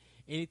 that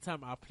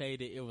anytime I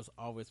played it, it was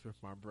always with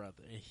my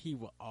brother, and he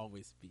would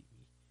always beat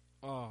me.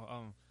 Oh,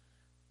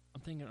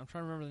 I'm trying to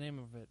remember the name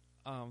of it.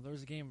 There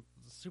was a game,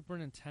 Super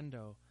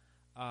Nintendo.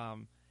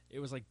 It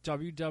was like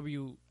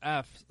WWF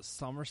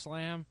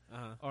SummerSlam,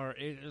 or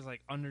it was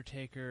like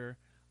Undertaker,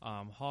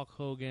 Hulk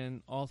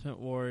Hogan, Ultimate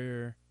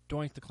Warrior,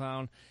 Doink the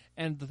Clown.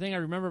 And the thing I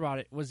remember about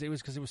it was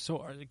because it was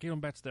so, going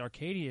back to the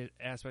arcade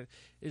aspect,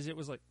 is it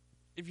was like,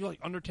 if you like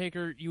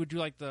Undertaker, you would do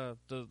like the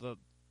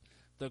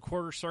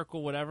quarter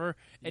circle, whatever,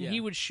 and he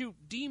would shoot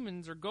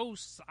demons or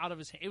ghosts out of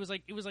his hand. It was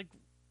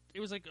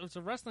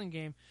a wrestling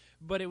game,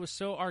 but it was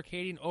so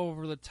arcadey and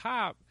over the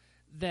top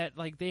that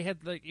like they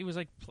had like it was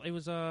like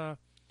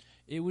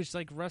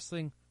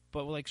wrestling,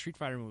 but with like Street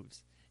Fighter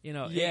moves.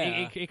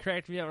 It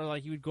cracked me up. Or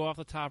like you would go off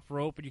the top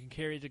rope and you can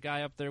carry the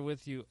guy up there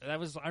with you. I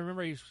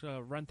remember I used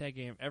to rent that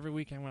game every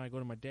weekend when I go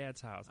to my dad's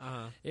house.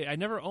 I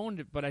never owned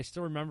it, but I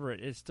still remember it.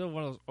 It's still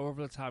one of those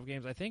over the top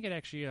games. I think it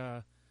actually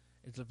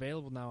it's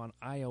available now on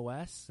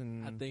iOS,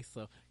 and I think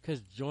so,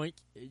 because Joink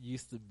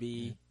used to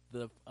be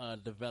the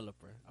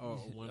developer.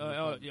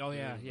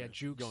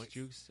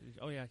 Jukes.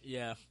 Oh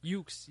yeah,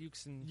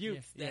 Ukes and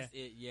Ukes. That's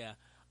it. Yeah.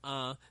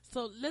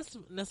 So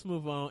let's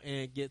move on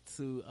and get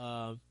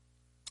to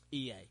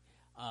EA,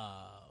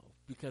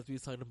 because we were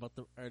talking about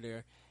them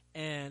earlier.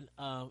 And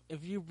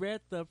if you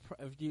read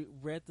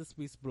this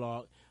week's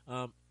blog,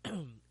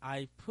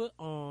 I put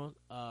on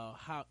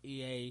how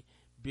EA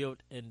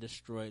built and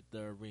destroyed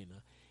the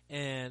arena.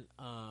 And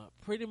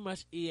pretty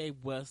much EA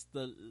was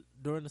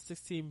during the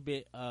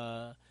 16-bit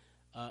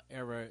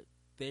era,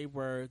 they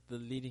were the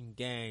leading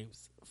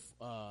games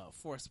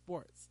for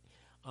sports.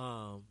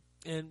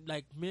 And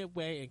like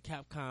Midway and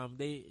Capcom,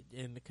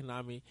 and the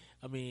Konami,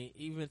 I mean,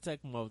 even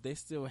Tecmo, they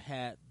still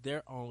had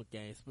their own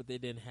games, but they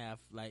didn't have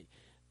like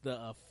the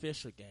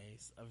official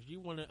games. If you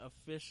wanted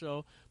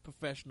official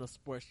professional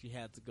sports, you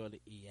had to go to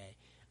EA.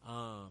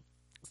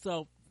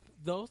 So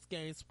those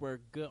games were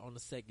good on the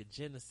Sega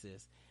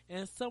Genesis,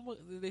 and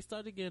they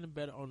started getting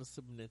better on the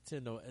Super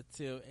Nintendo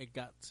until it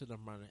got to the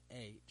modern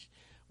age,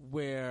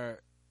 where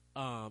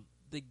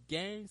the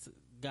games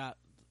got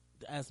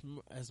as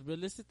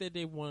realistic that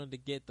they wanted to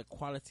get. The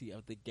quality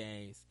of the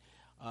games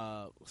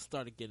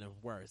started getting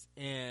worse,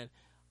 and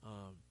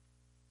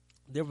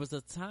there was a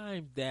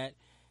time that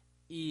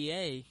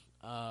EA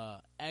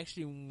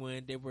actually,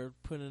 when they were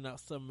putting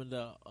out some of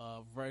the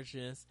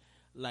versions,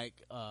 like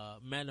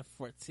Madden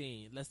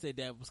 14, let's say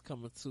that was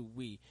coming to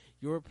Wii,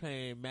 you were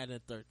playing Madden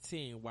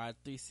 13 while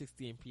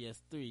 360 and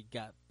PS3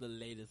 got the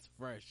latest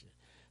version.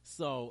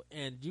 So,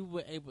 and you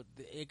were able,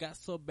 it got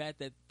so bad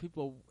that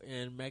people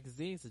in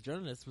magazines, the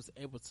journalists, was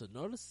able to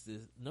notice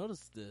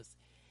this,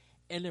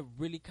 and it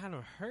really kind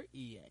of hurt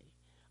EA.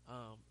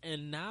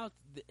 And now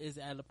is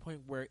at a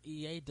point where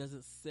EA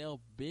doesn't sell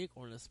big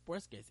on the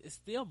sports games. It's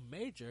still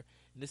major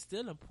and it's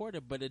still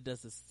important, but it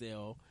doesn't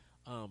sell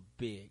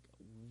big.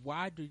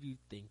 Why do you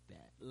think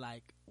that?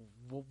 Like,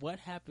 what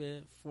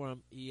happened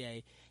from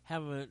EA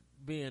having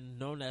been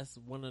known as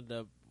one of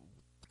the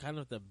kind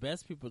of the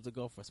best people to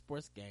go for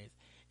sports games,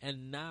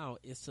 and now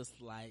it's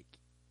just like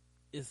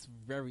it's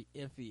very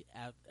iffy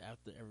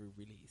after every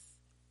release.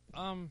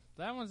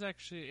 That one's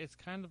actually, it's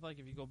kind of like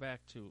if you go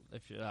back to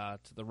to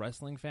the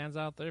wrestling fans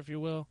out there, if you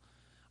will,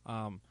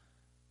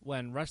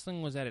 when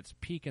wrestling was at its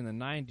peak in the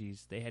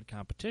 90s, they had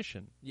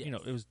competition. Yes. You know,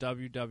 it was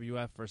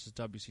WWF versus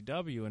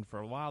WCW, and for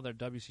a while there,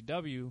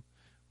 WCW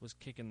was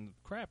kicking the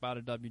crap out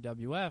of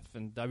WWF,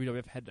 and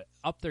WWF had to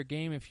up their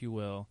game, if you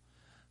will,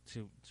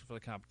 for the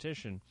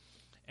competition.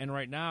 And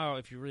right now,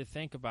 if you really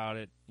think about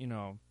it, you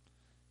know,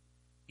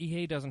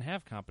 EA doesn't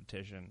have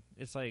competition.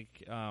 It's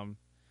like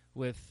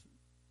with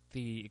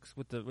the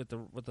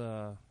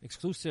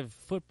exclusive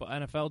football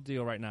NFL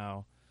deal right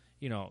now,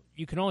 you know,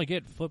 you can only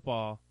get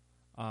football.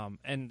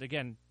 And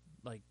again,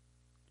 like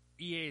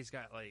EA's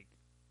got like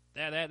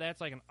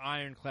that's like an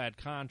ironclad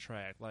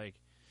contract. Like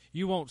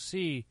you won't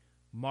see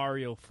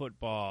Mario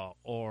Football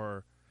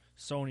or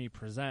Sony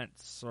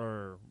Presents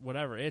or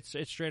whatever. It's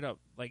straight up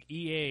like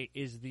EA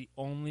is the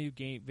only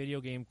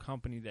video game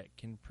company that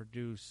can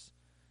produce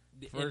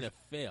the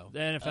NFL. The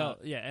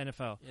NFL,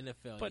 NFL.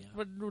 NFL, but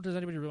does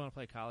anybody really want to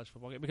play a college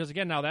football game? Because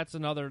again, now that's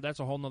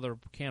a whole nother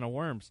can of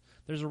worms.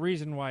 There's a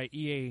reason why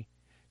EA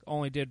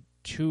only did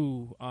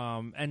 2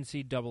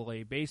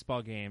 NCAA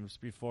baseball games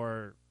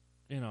before,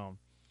 those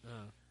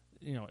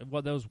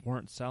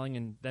weren't selling,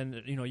 and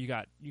then you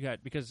got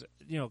because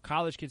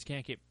college kids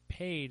can't get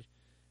paid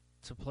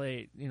to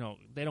play.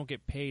 They don't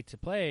get paid to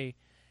play,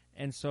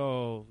 and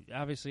so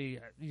obviously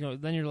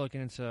then you're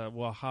looking into,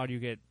 well, how do you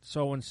get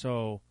so and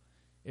so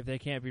if they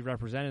can't be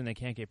represented and they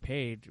can't get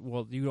paid?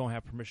 Well, you don't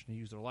have permission to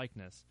use their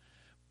likeness.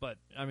 But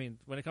I mean,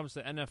 when it comes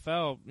to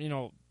NFL,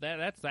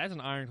 that's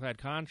an ironclad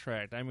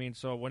contract. I mean,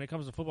 so when it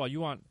comes to football, you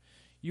want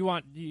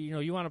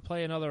to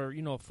play another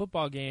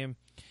football game,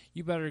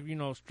 you better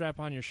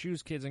strap on your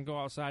shoes, kids, and go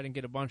outside and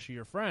get a bunch of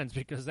your friends,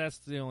 because that's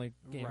the only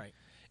game. Right.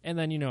 And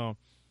then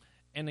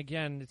and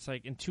again, it's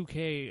like in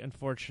 2K,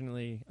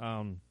 unfortunately,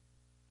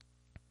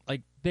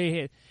 like they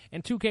hit,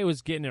 and 2K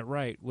was getting it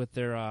right with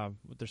their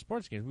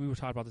sports games. We were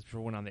talking about this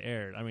before we went on the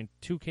air. I mean,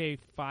 2K5,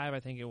 I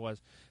think it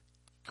was,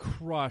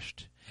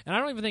 crushed, and I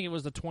don't even think it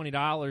was the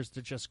 $20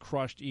 that just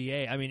crushed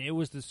EA. I mean, it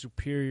was the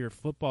superior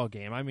football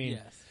game. I mean,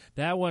 yes.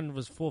 That one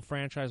was full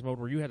franchise mode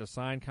where you had to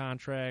sign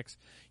contracts.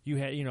 You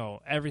had,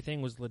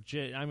 everything was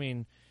legit. I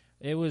mean,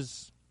 it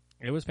was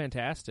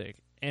fantastic.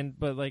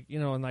 But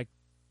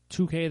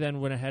 2K then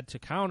went ahead to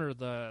counter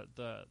the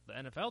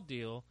NFL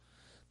deal.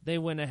 They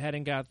went ahead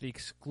and got the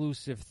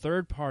exclusive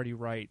third-party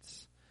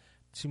rights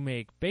to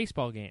make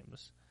baseball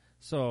games.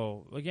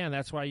 So, again,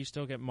 that's why you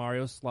still get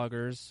Mario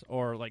Sluggers,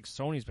 or like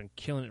Sony's been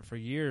killing it for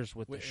years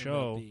with the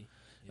show. MLB,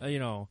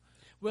 yeah.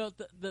 Well,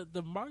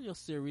 the Mario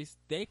series,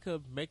 they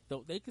could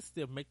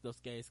still make those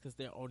games because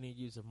they're only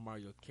using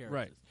Mario characters.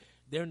 Right.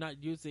 They're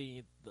not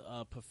using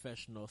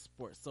professional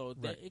sports, so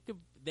right.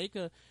 if they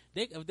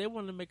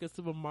want to make a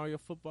Super Mario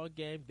football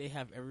game, they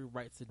have every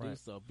right to do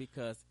so,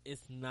 because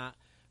it's not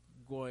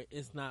for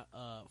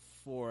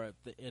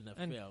the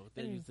NFL.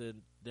 They're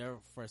using their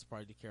first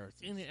party characters.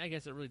 And I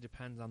guess it really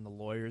depends on the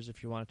lawyers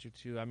if you wanted to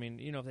too. I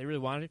mean, if they really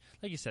wanted to,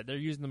 like you said, they're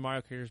using the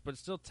Mario characters, but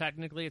still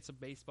technically it's a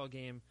baseball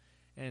game,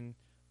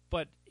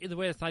 but either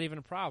way, it's not even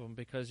a problem,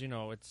 because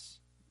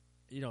it's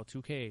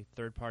 2K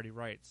third party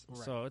rights,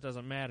 right. So it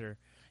doesn't matter.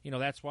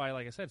 That's why,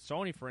 like I said,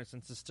 Sony, for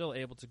instance, is still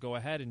able to go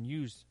ahead and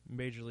use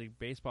Major League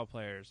Baseball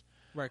players.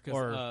 Right,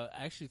 because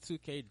actually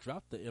 2K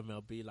dropped the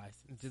MLB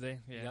license. Did they?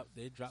 Yeah. Yep,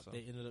 they dropped. So.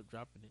 They ended up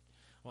dropping it.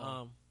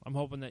 Well, I'm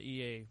hoping that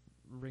EA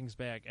brings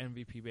back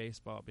MVP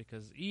baseball,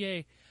 because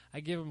EA, I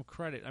give them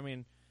credit. I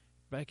mean,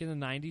 back in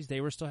the 90s, they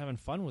were still having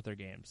fun with their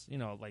games.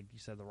 Like you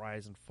said, the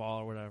rise and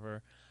fall or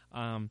whatever,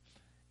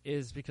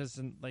 is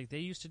because they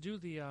used to do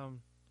the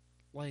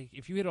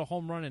if you hit a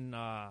home run in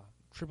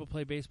Triple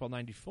Play Baseball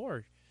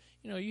 '94.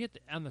 You hit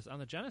on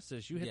the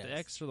Genesis. You hit yes. the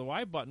X or the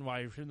Y button while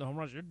you're hitting the home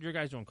runs. Your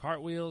guy's doing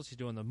cartwheels. He's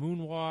doing the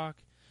moonwalk.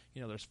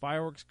 There's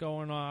fireworks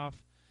going off.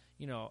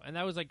 And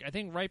that was I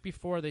think right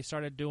before they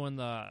started doing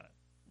that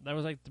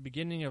was like the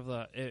beginning of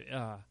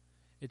the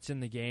It's in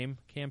the Game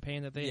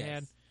campaign that they yes.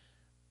 had.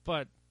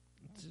 But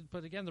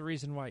again, the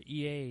reason why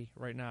EA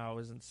right now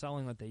isn't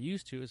selling like they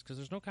used to is because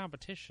there's no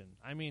competition.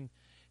 I mean,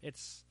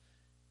 it's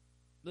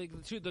like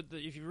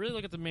if you really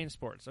look at the main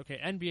sports, okay,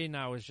 NBA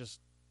now is just.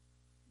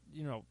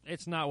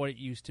 It's not what it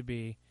used to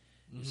be.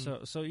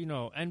 Mm-hmm. So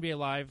NBA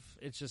Live,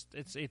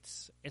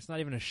 it's not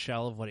even a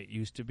shell of what it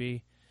used to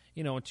be.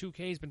 And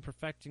 2K's been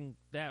perfecting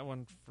that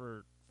one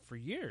for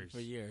years.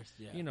 For years,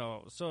 yeah.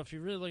 So if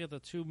you really look at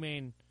the two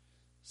main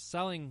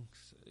selling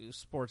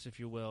sports, if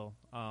you will,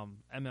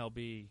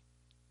 MLB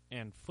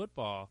and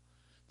football,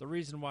 the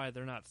reason why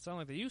they're not selling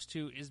like they used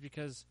to is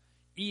because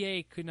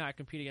EA could not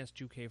compete against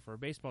 2K for a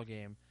baseball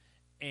game,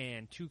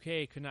 and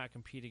 2K could not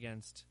compete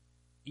against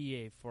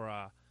EA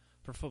for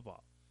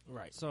football.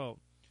 Right. So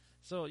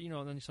then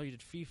you did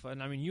FIFA,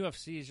 and I mean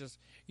UFC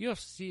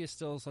is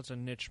still such a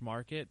niche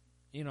market.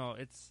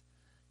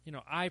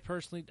 I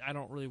personally I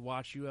don't really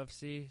watch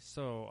UFC,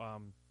 so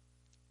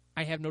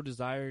I have no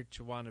desire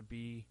to want to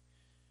be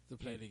to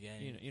play the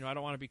game. I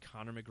don't want to be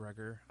Conor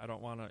McGregor. I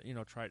don't want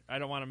to, I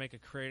don't want to make a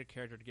creative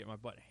character to get my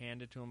butt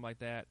handed to him like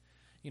that.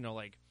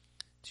 Like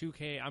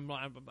 2K.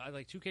 I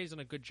like 2K's done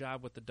a good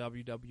job with the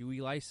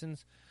WWE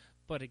license,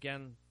 but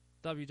again,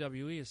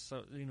 WWE is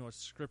so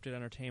it's scripted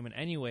entertainment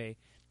anyway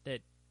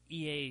that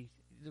EA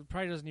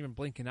probably doesn't even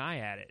blink an eye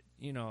at it.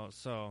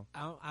 So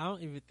I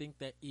don't even think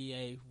that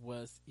EA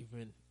was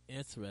even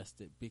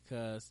interested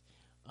because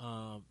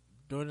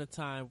during the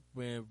time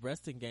when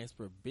wrestling games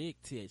were big,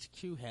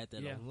 THQ had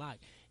that on lock.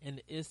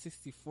 And the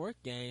N64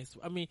 games,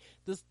 I mean,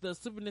 the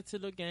Super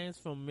Nintendo games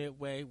from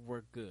Midway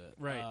were good.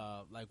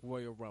 Right. Like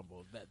Royal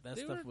Rumble. That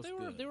stuff was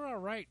good. They were all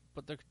right,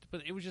 but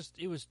it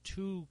was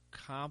too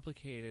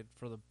complicated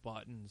for the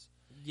buttons.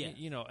 Yeah.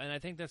 And I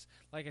think that's,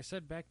 like I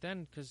said back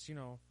then, because,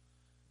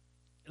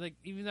 like,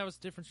 even that was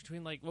the difference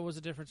between, like, what was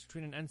the difference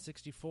between an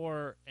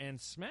N64 and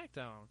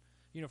SmackDown?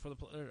 For the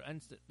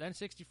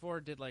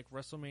N64 did like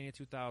WrestleMania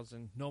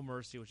 2000, No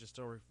Mercy, which is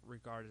still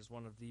regarded as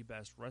one of the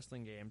best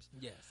wrestling games.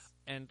 Yes.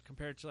 And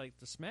compared to like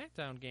the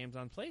SmackDown games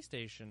on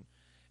PlayStation,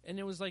 and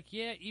it was like,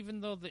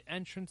 even though the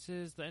entrance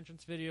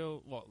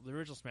video, well, the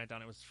original SmackDown,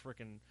 it was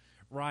freaking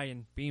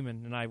Ryan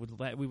Beeman and I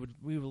we would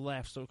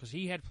laugh so because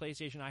he had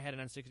PlayStation, I had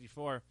an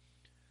N64,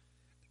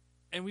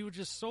 and we would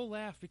just so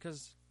laugh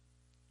because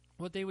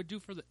what they would do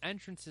for the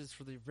entrances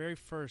for the very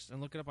first, and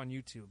look it up on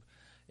YouTube.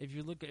 If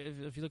you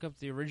look up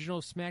the original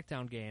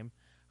SmackDown game,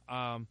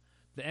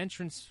 the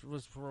entrance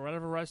was for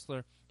whatever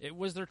wrestler. It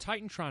was their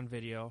Titantron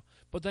video,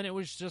 but then it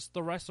was just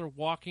the wrestler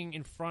walking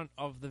in front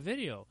of the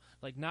video,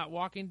 like not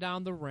walking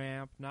down the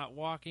ramp, not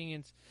walking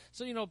in.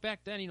 So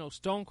back then,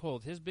 Stone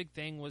Cold, his big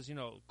thing was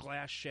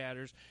glass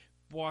shatters,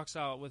 walks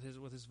out with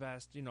his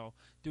vest,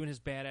 doing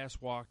his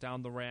badass walk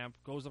down the ramp,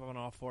 goes up on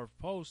all four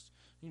posts,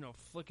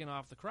 flicking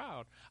off the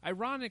crowd.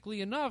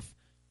 Ironically enough,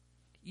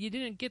 you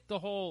didn't get the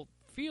whole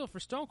feel for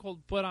Stone Cold,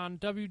 but on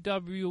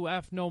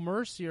WWF No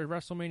Mercy or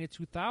WrestleMania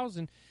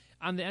 2000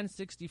 on the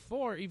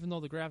N64, even though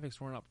the graphics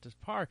weren't up to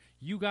par,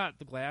 you got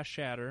the glass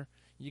shatter,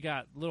 you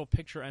got little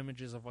picture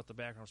images of what the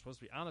background was supposed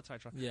to be on the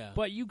Titantron. Yeah.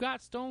 But you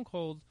got Stone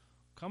Cold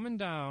coming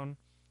down,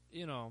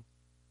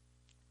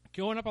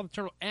 going up on the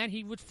turtle, and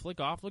he would flick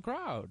off the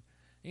crowd.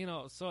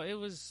 So it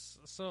was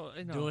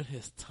doing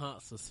his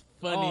taunts was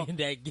funny in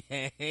that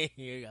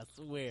game. I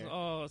swear.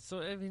 Oh,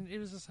 so I mean, it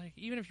was just like,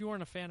 even if you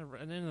weren't a fan of,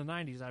 and in the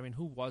 '90s, I mean,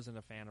 who wasn't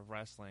a fan of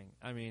wrestling?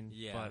 I mean,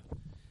 yeah.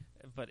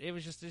 But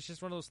it's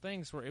just one of those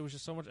things where it was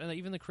just so much, and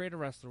even the Creator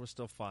Wrestler was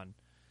still fun.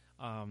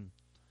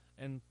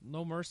 And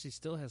No Mercy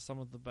still has some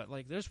of the, but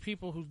like, there's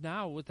people who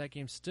now with that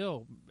game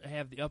still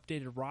have the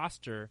updated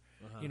roster,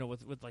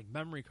 with like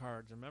memory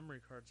cards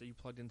that you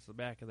plugged into the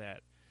back of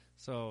that.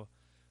 So,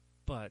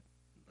 but.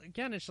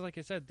 Again, it's just like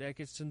I said, that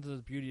gets into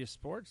the beauty of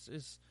sports.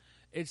 It's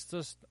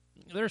just,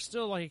 there's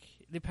still like,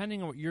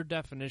 depending on what your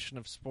definition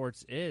of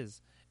sports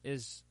is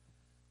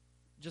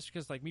just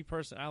because, like me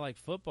personally, I like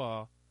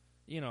football.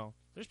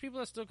 There's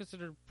people that still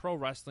consider pro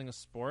wrestling a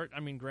sport.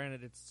 I mean,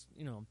 granted, it's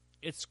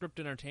it's scripted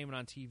entertainment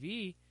on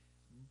TV,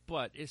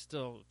 but it's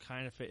still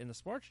kind of fit in the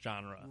sports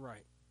genre.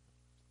 Right.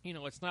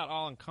 It's not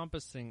all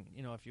encompassing.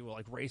 If you will,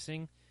 like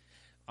racing.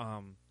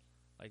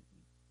 Like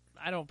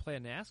I don't play a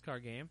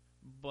NASCAR game,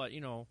 but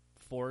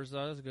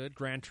Forza is good.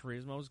 Gran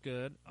Turismo is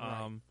good.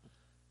 Right.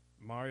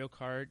 Mario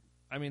Kart.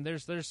 I mean,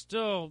 there's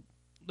still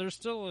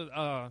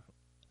a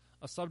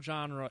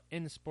subgenre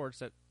in sports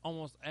that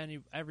almost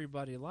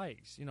everybody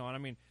likes. And I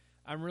mean,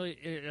 I'm really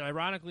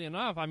ironically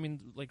enough. I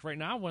mean, like right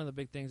now, one of the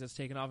big things that's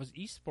taken off is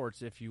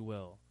esports, if you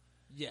will.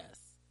 Yes.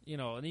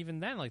 And even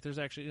then, like there's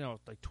actually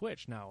like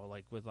Twitch now,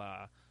 like with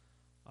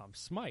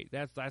Smite.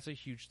 That's a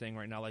huge thing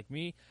right now. Like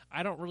me,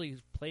 I don't really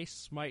play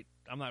Smite.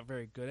 I'm not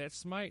very good at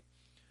Smite.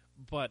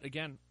 But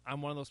again,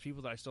 I'm one of those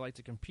people that I still like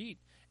to compete,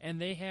 and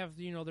they have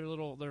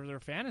their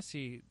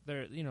fantasy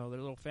their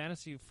little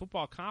fantasy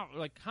football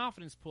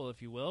confidence pool,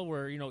 if you will,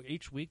 where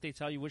each week they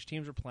tell you which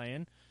teams are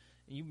playing,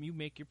 and you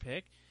make your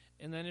pick,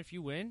 and then if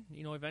you win,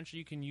 eventually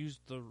you can use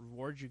the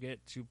rewards you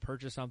get to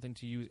purchase something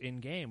to use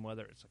in game,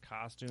 whether it's a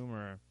costume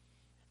or.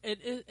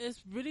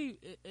 It's really,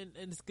 and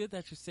it's good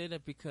that you say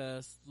that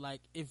because, like,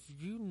 if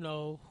you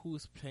know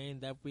who's playing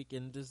that week,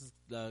 and this is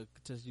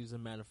just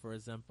using Madden for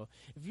example,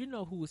 if you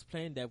know who is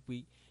playing that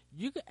week,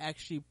 you can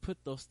actually put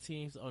those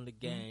teams on the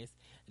games,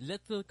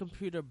 let the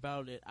computer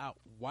battle it out,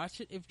 watch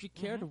it if you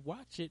care to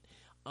watch it,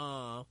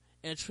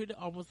 and treat it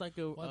almost like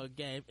a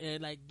game,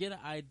 and like get an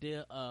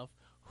idea of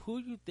who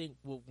you think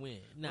will win.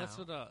 Now, that's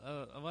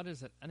what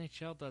is it?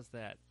 NHL does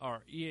that,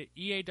 or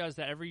EA does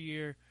that every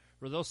year,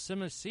 where they'll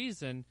sim a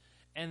season.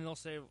 And they'll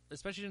say,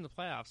 especially in the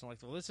playoffs, I'm like,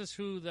 well, this is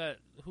who the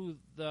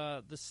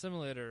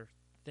simulator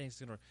thinks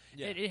is going to.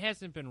 Yeah. It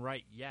hasn't been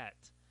right yet,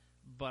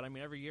 but I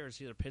mean, every year it's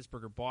either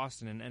Pittsburgh or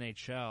Boston in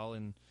NHL,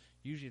 and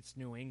usually it's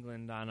New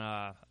England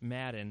on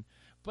Madden.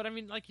 But I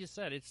mean, like you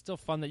said, it's still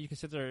fun that you can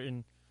sit there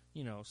and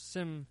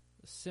sim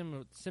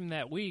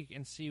that week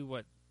and see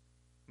what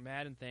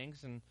Madden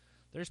thinks. And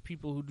there's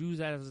people who do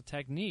that as a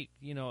technique,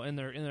 in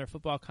their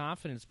football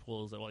confidence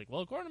pools. That are like,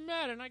 well, according to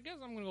Madden, I guess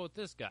I'm going to go with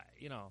this guy,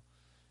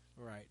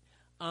 Right.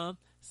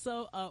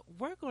 So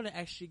we're going to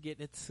actually get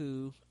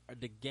into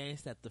the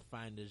games that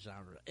define the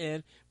genre,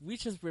 and we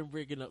just been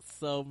bringing up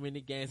so many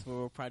games where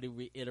we'll probably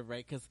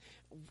reiterate. Because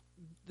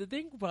the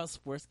thing about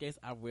sports games,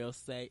 I will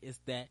say, is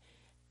that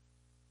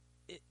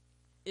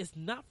it's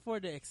not for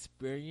the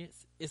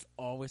experience; it's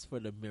always for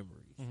the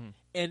memories,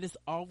 and it's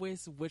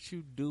always what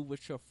you do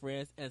with your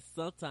friends. And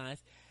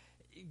sometimes,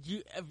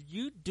 if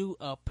you do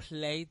a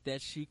play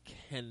that you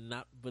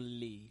cannot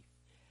believe,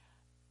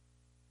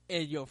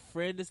 and your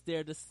friend is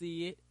there to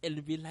see it, and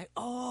to be like,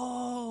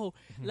 oh,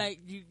 like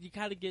you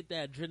kind of get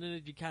that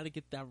adrenaline, you kind of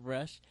get that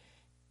rush.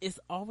 It's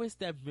always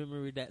that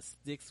memory that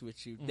sticks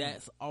with you.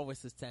 That's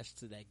always attached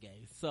to that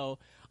game. So,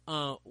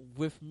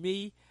 with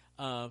me,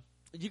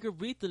 you can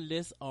read the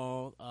list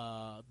on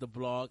the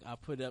blog. I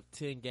put up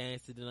 10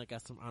 games, and then I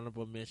got some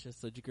honorable mentions,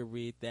 so you can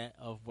read that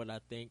of what I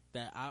think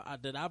that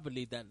I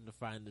believe that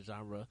define the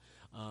genre.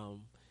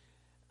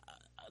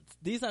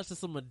 These are just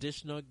some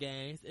additional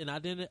games, and I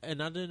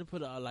didn't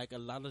put like a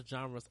lot of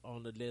genres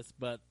on the list,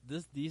 but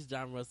these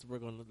genres we're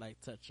gonna like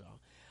touch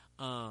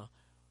on.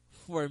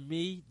 For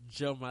me,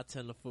 Joe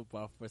Montana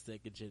Football for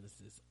Sega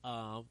Genesis,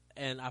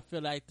 and I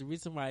feel like the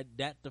reason why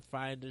that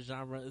defined the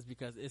genre is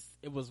because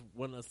it was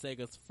one of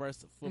Sega's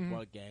first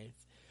football games,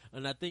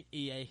 and I think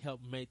EA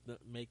helped make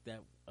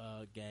that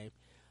game.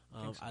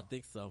 I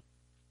think so.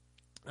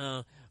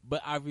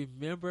 But I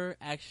remember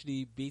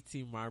actually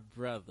beating my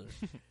brother.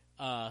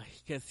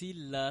 Because he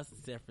loves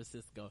San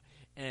Francisco,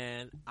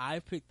 and I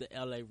picked the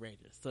LA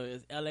Raiders. So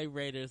it's LA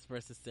Raiders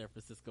versus San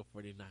Francisco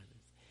 49ers.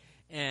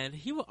 And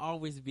he would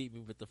always beat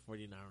me with the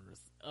 49ers,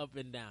 up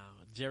and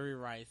down. Jerry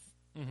Rice,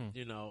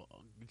 you know,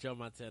 Joe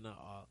Montana,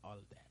 all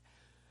of that.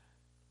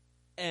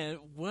 And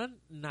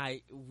one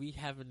night we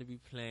happened to be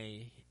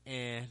playing,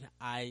 and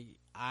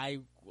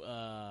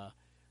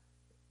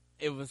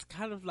it was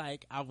kind of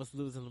like I was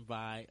losing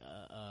by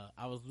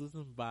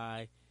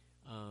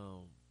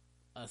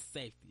a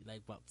safety,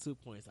 like about 2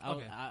 points.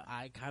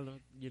 I kind of,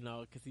 you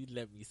know, because he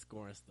let me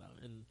score and stuff,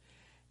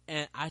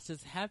 and I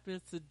just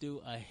happened to do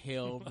a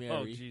Hail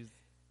Mary,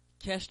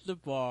 catch the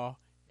ball,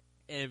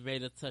 and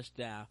made a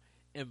touchdown.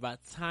 And by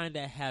the time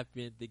that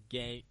happened, the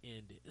game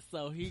ended.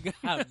 So he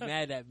got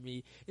mad at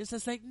me. It's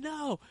just like,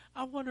 no,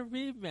 I want a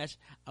rematch.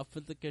 I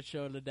put the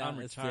controller down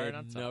and said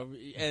no.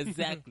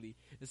 Exactly,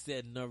 it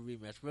said no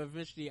rematch. But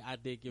eventually, I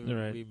did give him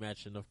a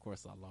rematch, and of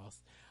course, I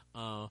lost.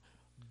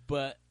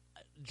 But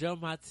Joe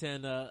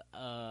Montana,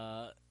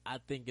 I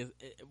think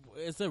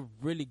it's a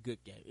really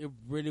good game. It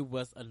really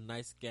was a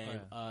nice game.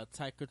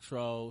 Tight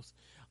controls,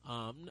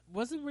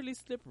 wasn't really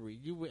slippery.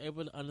 You were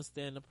able to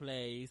understand the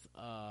plays,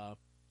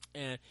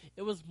 and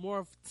it was more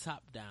of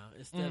top down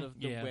instead of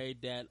the way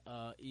that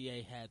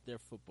EA had their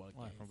football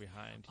games from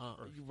behind.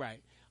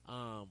 Right.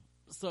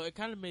 So it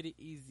kind of made it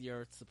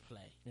easier to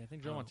play. Yeah, I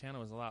think Joe Montana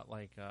was a lot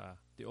like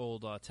the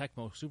old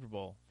Tecmo Super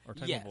Bowl or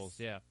Tecmo Bowls.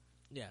 Yeah.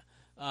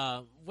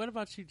 What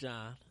about you,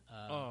 John?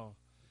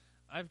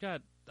 I've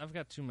got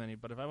too many,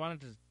 but if I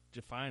wanted to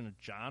define a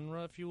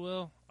genre, if you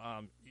will,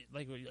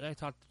 like what I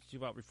talked to you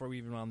about before we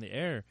even went on the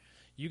air,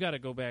 you got to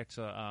go back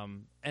to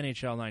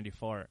NHL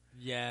 '94.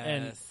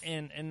 Yes,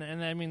 and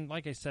I mean,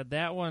 like I said,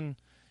 that one,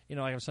 you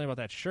know, like I was saying about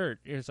that shirt.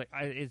 It's like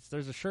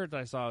there's a shirt that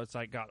I saw. It's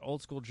like got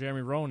old school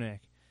Jeremy Roenick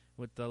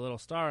with the little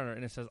star on it,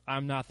 and it says,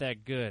 "I'm not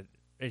that good.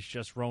 It's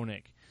just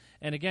Roenick."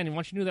 And again,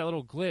 once you knew that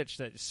little glitch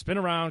that spin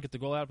around, get the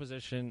goal out of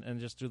position, and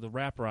just do the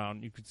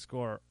wraparound, you could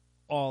score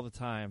all the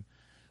time.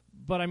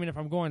 But I mean, if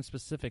I'm going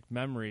specific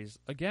memories,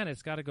 again,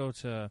 it's got to go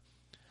to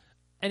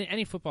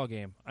any football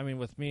game. I mean,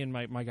 with me and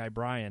my guy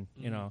Brian,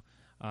 you know,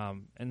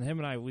 and him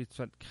and I, we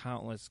spent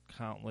countless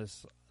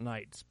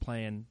nights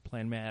playing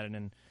Madden.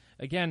 And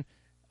again,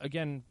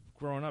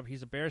 growing up,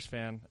 he's a Bears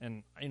fan,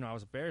 and you know, I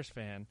was a Bears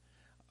fan.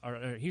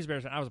 Or he's a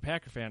Bears fan, I was a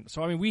Packer fan.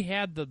 So I mean, we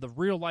had the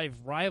real life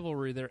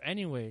rivalry there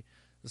anyway.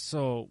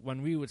 So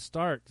when we would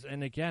start,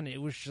 and again,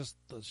 it was just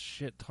the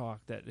shit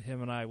talk that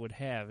him and I would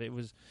have. It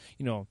was,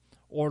 you know,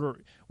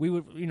 we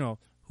would, you know,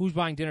 who's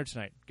buying dinner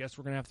tonight? Guess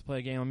we're going to have to play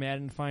a game of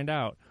Madden and find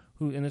out.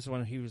 And this is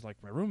when he was like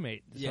my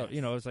roommate. So,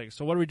 you know, it's like,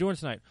 so what are we doing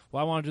tonight?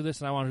 Well, I want to do this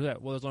and I want to do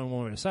that. Well, there's only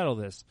one way to settle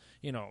this.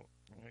 You know,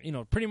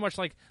 pretty much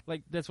like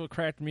that's what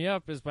cracked me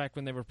up is back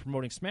when they were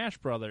promoting Smash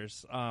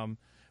Brothers,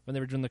 when they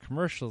were doing the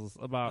commercials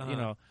about, you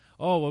know,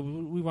 oh, well,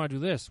 we want to do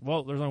this.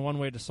 Well, there's only one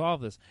way to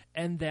solve this.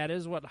 And that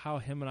is how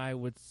him and I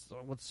would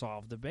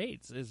solve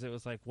debates, is it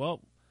was like,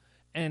 well,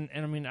 and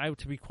I mean,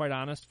 to be quite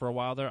honest, for a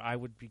while there, I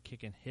would be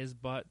kicking his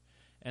butt,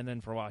 and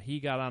then for a while he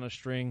got on a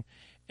string.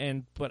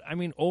 But I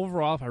mean,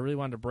 overall, if I really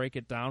wanted to break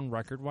it down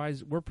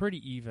record-wise, we're pretty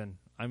even.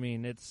 I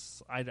mean,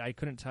 I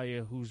couldn't tell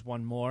you who's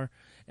won more.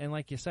 And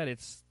like you said,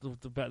 it's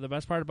the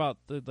best part about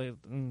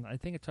I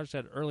think it touched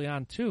that early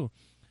on too.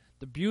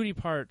 The beauty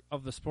part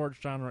of the sports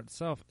genre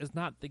itself is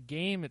not the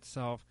game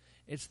itself;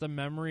 it's the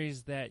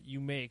memories that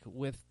you make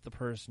with the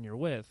person you're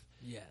with.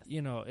 Yes,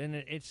 you know, and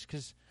it's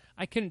because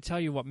I couldn't tell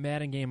you what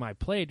Madden game I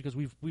played because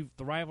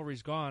the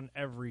rivalry's gone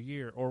every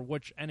year, or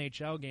which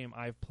NHL game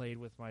I've played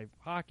with my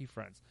hockey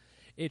friends.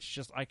 It's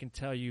just I can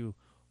tell you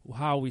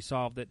how we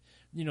solved it.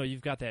 You know, you've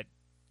got that,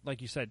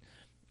 like you said,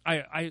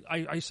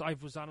 I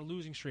was on a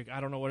losing streak. I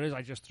don't know what it is.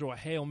 I just threw a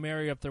Hail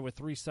Mary up there with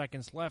 3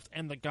 seconds left,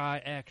 and the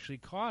guy actually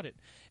caught it.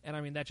 And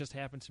I mean, that just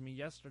happened to me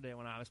yesterday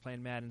when I was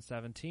playing Madden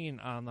 17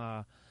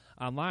 on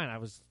online. I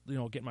was,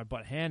 getting my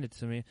butt handed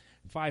to me.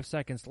 5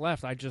 seconds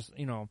left. I just,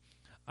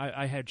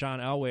 I had John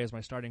Elway as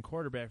my starting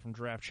quarterback from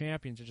Draft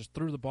Champions and just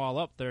threw the ball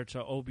up there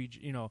to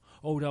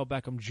Odell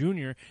Beckham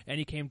Jr., and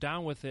he came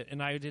down with it.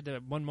 And I did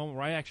that one moment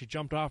where I actually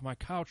jumped off my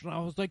couch, and I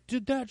was like,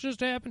 did that just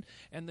happen?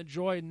 And the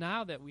joy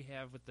now that we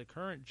have with the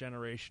current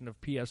generation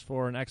of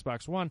PS4 and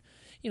Xbox One,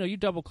 you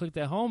double-click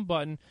that home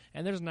button,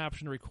 and there's an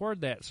option to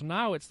record that. So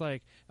now it's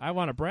like, I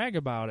want to brag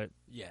about it.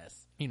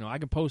 Yes. I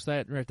can post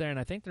that right there, and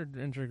I think they're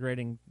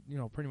integrating,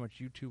 pretty much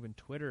YouTube and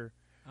Twitter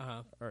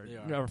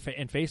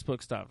and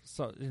Facebook stuff.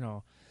 So,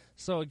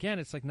 so again,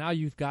 it's like now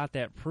you've got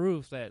that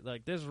proof that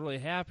like this really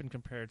happened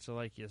compared to,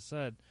 like you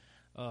said,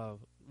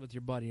 with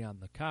your buddy on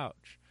the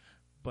couch.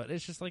 But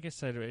it's just like I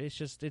said,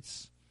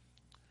 it's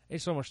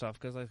so much stuff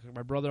because like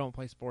my brother don't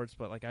play sports,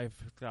 but like I've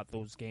got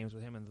those games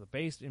with him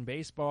in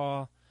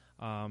baseball,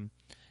 and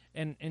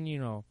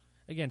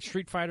again,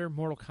 Street Fighter,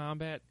 Mortal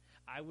Kombat.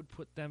 I would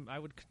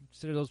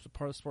consider those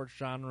part of the sports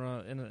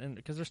genre, and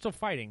because they're still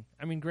fighting.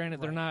 I mean,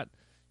 granted, they're not.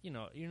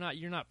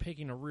 You're not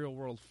picking a real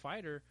world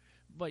fighter,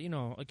 but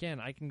again,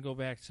 I can go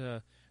back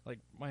to like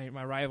my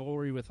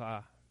rivalry with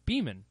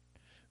Beeman,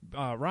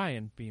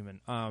 Ryan Beeman.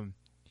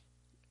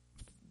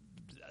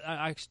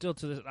 I still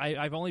to this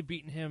I've only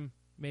beaten him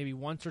maybe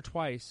once or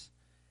twice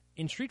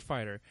in Street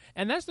Fighter,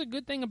 and that's the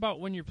good thing about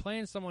when you're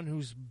playing someone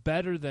who's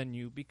better than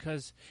you,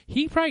 because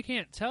he probably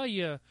can't tell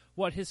you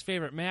what his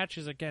favorite match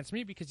is against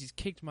me because he's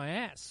kicked my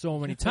ass so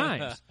many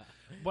times.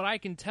 But I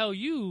can tell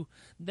you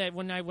that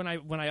when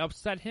I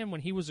upset him when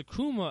he was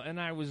Akuma and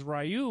I was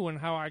Ryu, and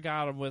how I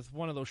got him with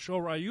one of those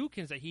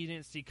Shoryukens that he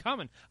didn't see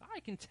coming, I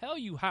can tell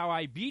you how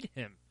I beat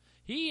him.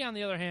 He, on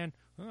the other hand,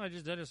 I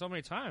just did it so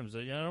many times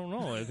that I don't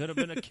know. It could have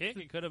been a kick,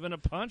 it could have been a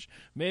punch,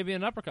 maybe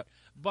an uppercut.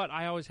 But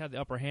I always had the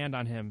upper hand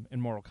on him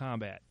in Mortal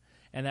Kombat,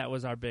 and that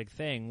was our big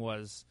thing: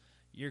 was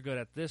you're good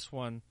at this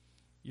one,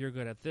 you're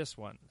good at this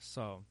one.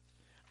 So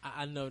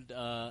I know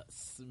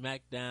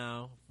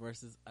SmackDown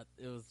versus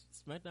it was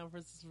SmackDown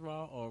versus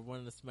Raw or one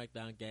of the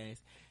SmackDown games.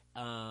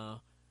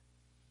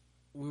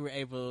 We were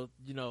able,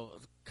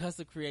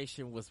 custom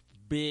creation was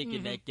big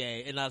in that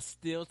game, and I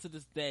still to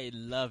this day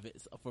love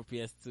it for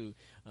PS2.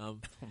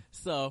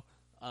 So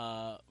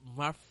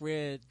my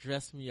friend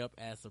dressed me up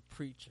as a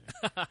preacher,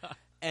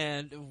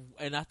 and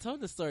I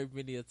told the story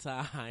many a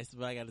times,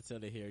 but I got to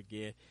tell it here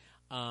again.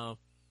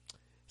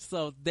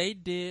 So I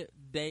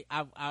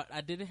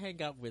didn't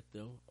hang out with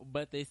them,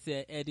 but they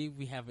said, Eddie,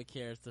 we have a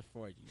character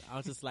for you. I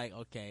was just like,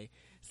 okay.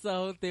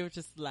 So they were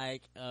just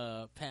like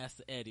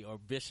Pastor Eddie or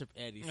Bishop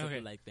Eddie,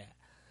 something like that.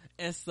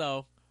 And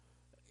so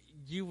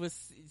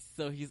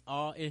he's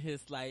all in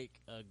his like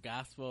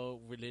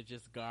gospel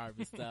religious garb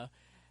and stuff.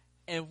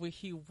 And when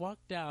he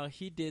walked down,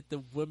 he did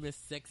the women's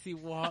sexy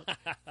walk,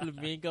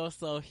 flamingo.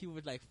 So he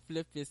would like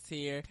flip his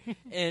hair,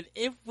 and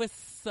it was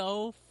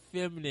so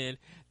feminine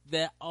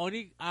that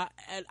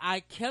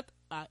I kept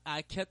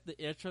the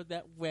intro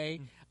that way.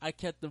 I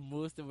kept the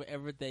moves that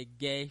whatever they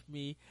gave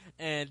me.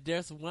 And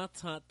there's one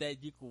taunt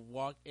that you could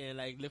walk and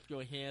like lift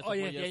your hands on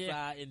your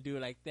side and do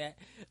like that.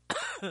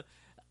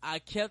 I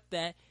kept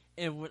that,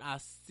 and when I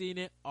seen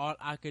it, all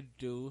I could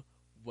do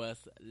was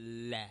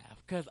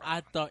laugh because I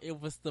thought it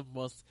was the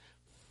most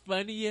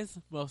funniest,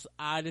 most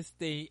oddest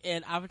thing.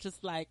 And I was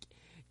just like,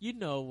 you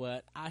know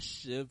what? I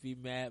should be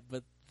mad,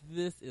 but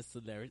this is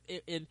hilarious.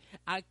 And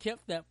I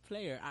kept that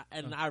player, I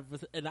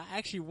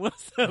actually won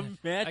some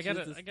matches.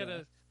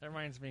 That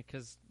reminds me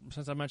because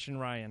since I mentioned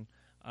Ryan,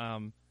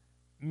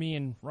 me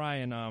and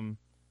Ryan,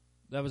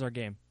 that was our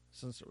game.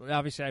 Since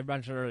obviously I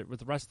mentioned earlier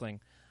with wrestling,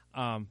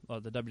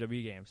 the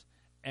WWE games,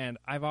 and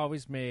I've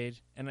always made,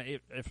 and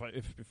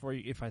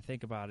if I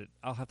think about it,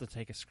 I'll have to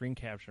take a screen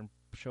capture and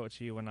show it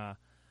to you on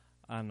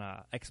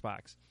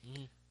Xbox.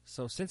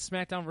 So since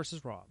SmackDown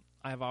vs. Raw,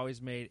 I've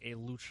always made a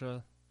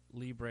Lucha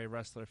Libre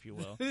wrestler, if you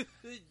will.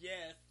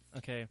 Yes.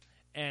 Okay.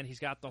 And he's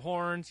got the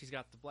horns, he's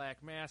got the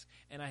black mask,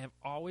 and I have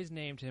always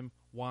named him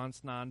Juan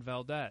Snan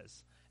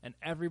Valdez. And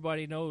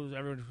everybody knows,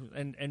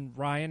 and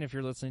Ryan, if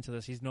you're listening to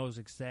this, he knows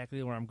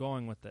exactly where I'm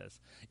going with this.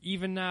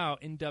 Even now,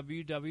 in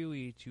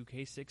WWE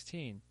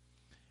 2K16,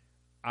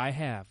 I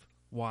have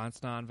Juan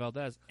Snan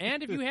Valdez.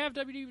 And if you have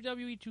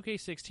WWE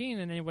 2K16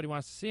 and anybody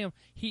wants to see him,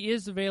 he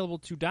is available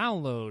to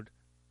download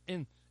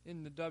in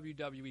the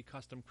WWE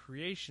Custom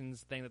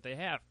Creations thing that they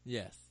have.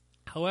 Yes.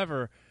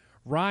 However,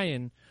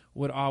 Ryan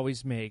would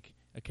always make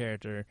a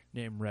character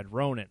named Red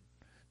Ronin.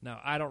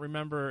 Now, I don't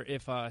remember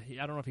if I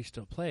don't know if he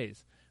still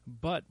plays,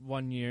 but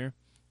one year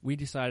we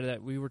decided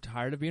that we were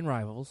tired of being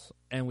rivals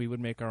and we would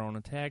make our own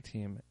tag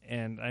team.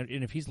 And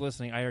if he's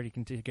listening, I already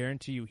can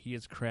guarantee you he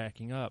is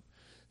cracking up.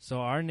 So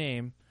our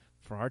name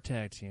for our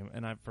tag team,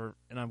 and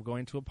I'm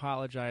going to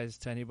apologize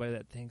to anybody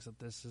that thinks that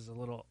this is a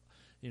little,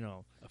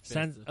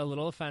 a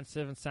little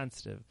offensive and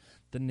sensitive.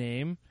 The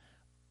name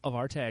of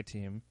our tag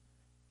team,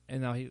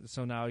 and now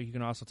you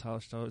can also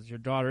tell your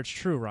daughter it's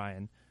true,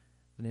 Ryan.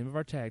 the name of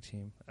our tag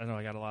team, I know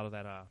I got a lot of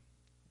that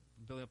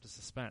building up the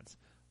suspense,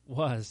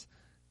 was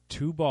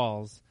 2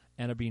 balls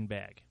and a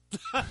beanbag.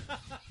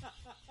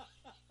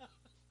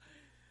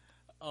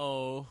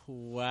 Oh,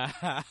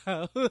 wow.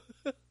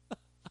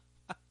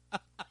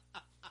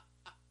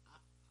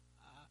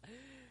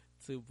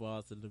 2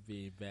 balls in the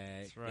beanbag.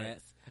 That's right.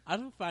 I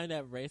don't find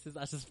that racist.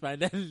 I just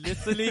find that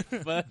literally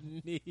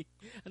funny.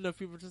 I know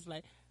people just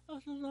like,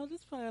 oh, no,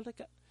 this probably like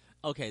a...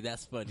 Okay,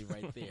 that's funny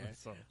right there.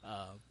 So,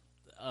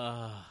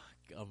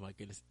 oh, my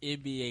goodness.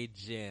 NBA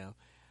Jam.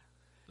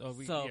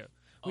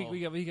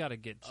 we got to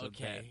get to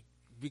that.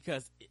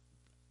 Because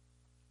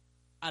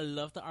I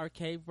love the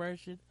arcade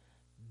version.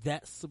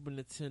 That Super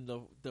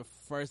Nintendo, the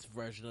first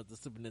version of the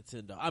Super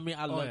Nintendo. I mean,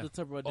 I love the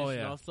Turbo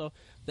Edition also.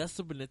 That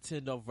Super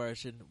Nintendo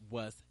version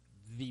was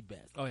the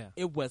best. Oh, yeah.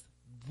 It was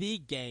the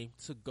game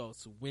to go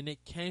to. When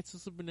it came to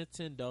Super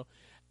Nintendo,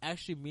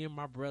 actually, me and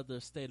my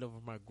brother stayed over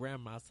my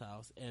grandma's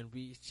house, and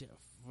we,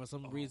 for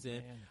some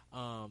reason,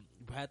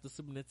 we had the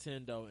Super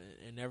Nintendo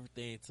and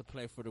everything to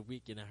play for the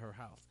weekend at her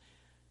house.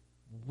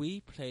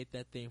 We played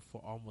that thing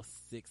for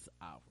almost 6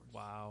 hours.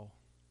 Wow.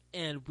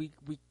 And we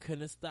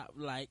couldn't stop.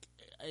 Like,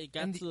 it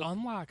got and to the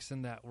unlocks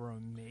in that were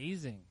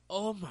amazing.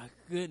 Oh my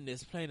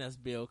goodness! Playing as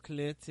Bill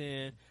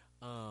Clinton.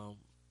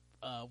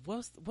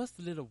 What's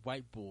the little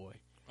white boy?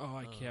 Oh,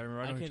 I can't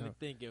remember. I can't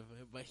think of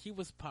it, but he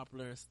was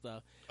popular and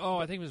stuff. Oh,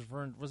 I think it was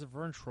Vern. Was it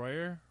Vern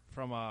Troyer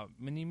from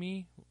Mini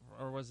Me,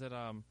 or was it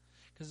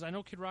Because I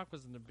know Kid Rock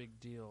wasn't a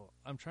big deal.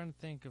 I'm trying to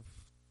think of.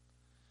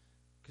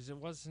 Because it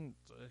wasn't,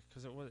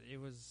 it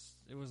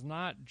was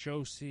not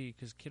Joe C.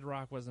 Because Kid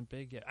Rock wasn't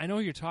big yet. I know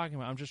who you're talking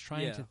about. I'm just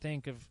trying to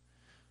think of,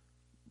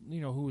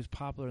 who was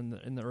popular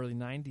in the early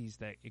 '90s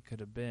that it could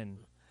have been.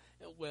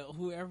 Well,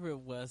 whoever it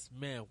was,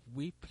 man,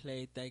 we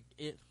played that.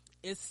 It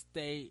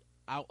stayed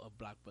out of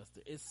Blockbuster.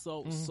 It's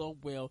so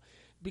well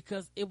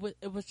because it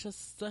was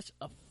just such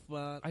a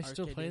fun. I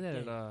still play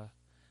that game. at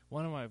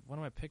one of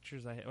my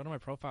pictures. One of my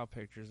profile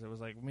pictures. It was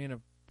like me and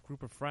a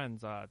group of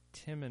friends,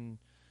 Tim and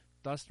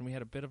Dustin. We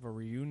had a bit of a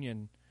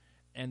reunion,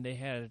 and they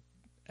had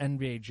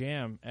NBA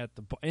Jam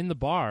in the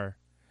bar.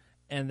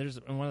 And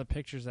one of the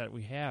pictures that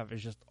we have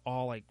is just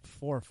all like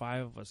 4 or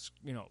 5 of us,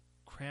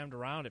 crammed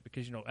around it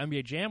because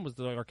NBA Jam was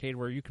the arcade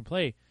where you can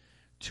play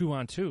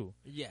 2-on-2.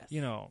 Yes.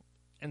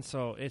 And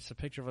so it's a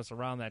picture of us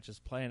around that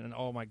just playing, and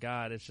oh my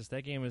God, it's just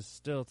that game is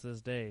still to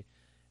this day,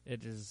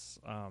 it is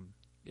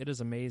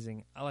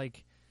amazing. I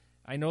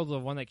know the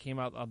one that came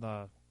out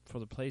for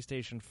the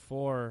PlayStation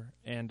 4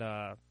 and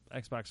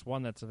Xbox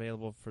One that's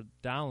available for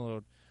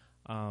download.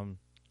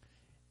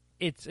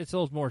 It's a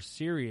little more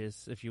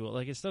serious, if you will.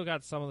 Like, it's still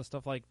got some of the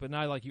stuff but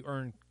not like you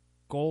earn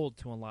gold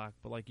to unlock,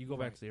 but you go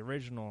back to the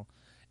original.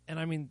 And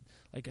I mean,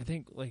 I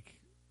think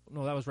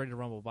no, that was Ready to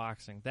Rumble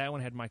Boxing. That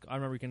one had I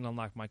remember you can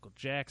unlock Michael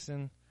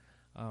Jackson.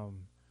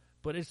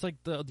 But it's like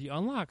the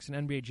unlocks in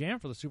NBA Jam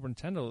for the Super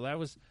Nintendo. That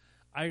was,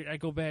 I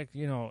go back,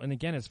 and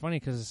again, it's funny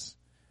because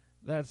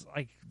that's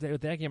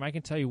with that game, I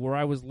can tell you where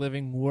I was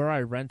living, where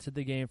I rented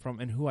the game from,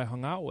 and who I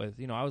hung out with.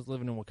 I was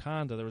living in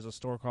Wakanda. There was a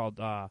store called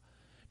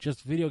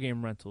just Video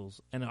Game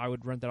Rentals, and I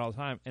would rent that all the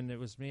time. And it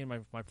was me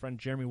and my friend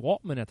Jeremy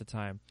Waltman at the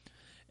time.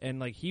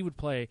 And he would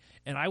play,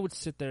 and I would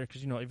sit there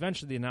because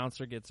eventually the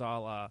announcer gets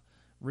all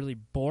really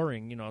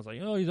boring. I was like,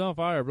 oh, he's on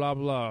fire, blah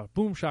blah,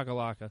 boom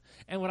shakalaka.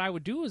 And what I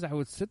would do is I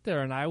would sit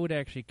there and I would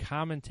actually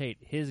commentate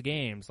his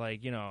games,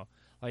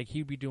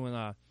 he'd be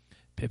doing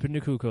Pippen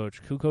to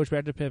Kukoc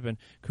back to Pippen,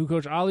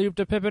 Kukoc alley-oop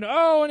to Pippen,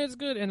 oh, and it's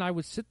good. And I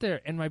would sit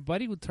there, and my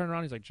buddy would turn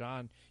around. He's like,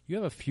 John, you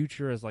have a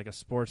future as a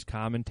sports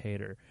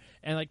commentator,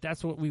 and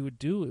that's what we would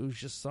do. It was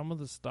just some of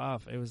the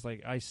stuff. It was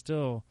I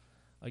still,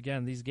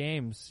 again, these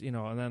games,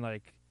 and then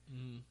like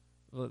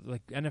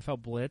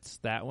NFL Blitz,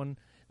 that one.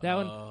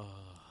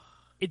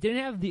 It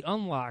didn't have the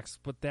unlocks,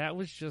 but that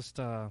was just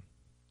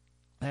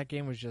that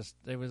game was just,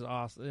 it was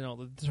awesome.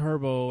 The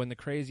turbo and the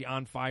crazy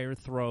on fire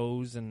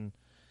throws, and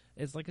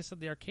it's like I said,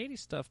 the arcadey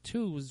stuff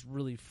too was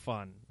really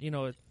fun.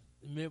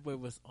 Midway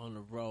was on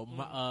the road.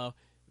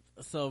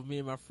 So me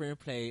and my friend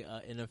played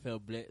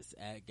NFL Blitz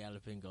at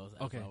Galloping Ghost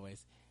as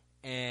always,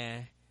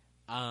 and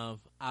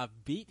I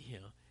beat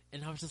him,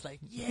 and I was just like,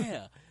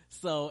 yeah.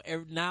 So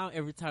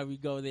every time we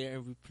go there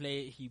and we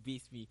play it, he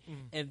beats me.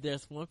 And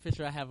there's one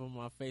picture I have on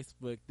my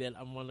Facebook that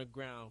I'm on the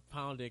ground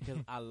pounding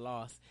because I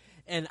lost.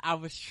 And I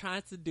was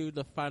trying to do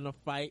the final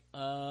fight,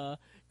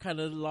 kind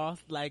of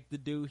lost, like the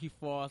dude, he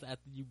falls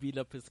after you beat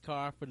up his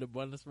car for the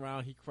bonus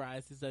round. He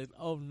cries. He says,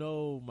 oh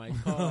no, my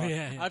car.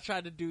 I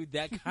tried to do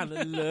that kind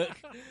of look.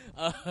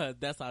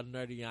 That's how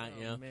nerdy I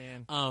am.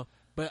 Man.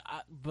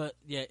 But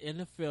yeah,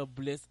 NFL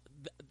Blitz,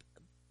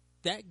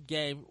 that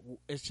game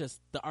is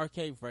just, the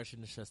arcade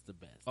version is just the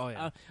best. Oh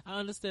yeah, I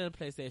understand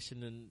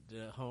PlayStation and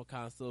the home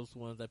consoles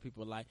ones that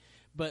people like,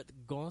 but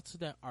going to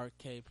that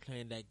arcade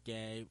playing that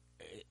game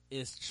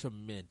is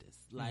tremendous.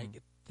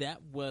 That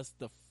was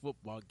the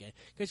football game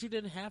because you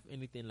didn't have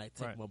anything like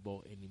Tecmo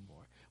Bowl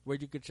anymore, where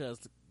you could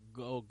just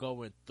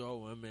go and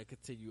throw them and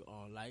continue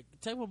on. Like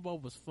Tecmo Bowl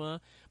was fun,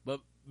 but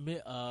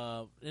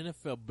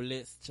NFL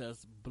Blitz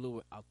just blew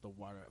it out the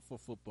water for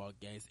football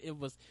games. It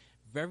was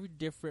very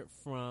different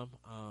from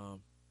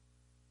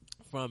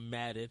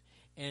Madden,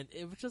 and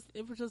it was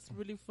just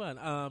really fun.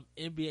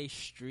 NBA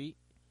Street.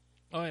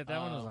 Oh yeah,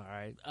 that one was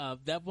alright.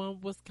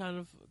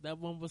 That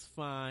one was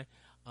fine.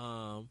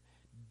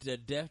 The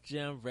Def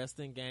Jam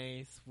wrestling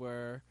games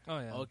were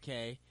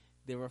okay.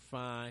 They were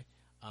fine.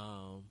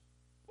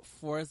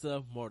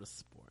 Forza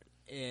Motorsport.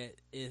 It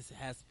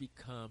has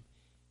become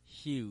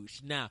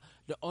huge. Now,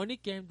 the only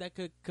game that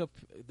could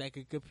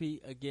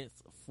compete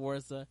against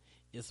Forza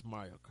is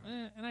Mario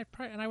Kart.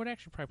 And I would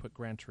actually probably put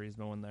Gran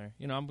Turismo in there.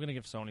 I'm going to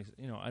give Sony.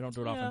 I don't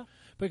do it often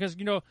because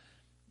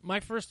my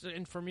first,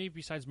 and for me,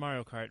 besides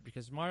Mario Kart,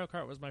 because Mario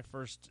Kart was my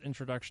first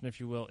introduction, if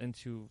you will,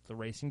 into the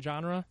racing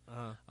genre.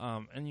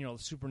 And the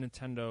Super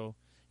Nintendo,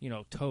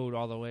 Toad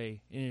all the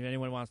way. And if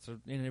anybody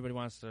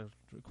wants to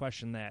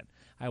question that,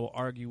 I will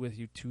argue with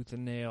you tooth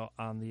and nail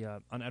on the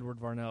on Edward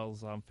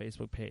Varnell's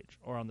Facebook page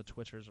or on the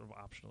Twitters of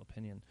Optional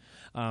Opinion.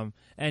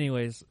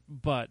 Anyways,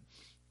 but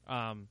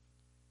I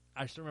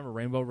still remember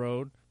Rainbow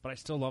Road, but I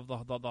still love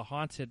the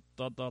haunted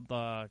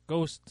the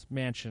Ghost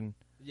Mansion.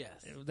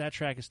 Yes, that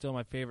track is still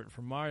my favorite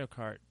from Mario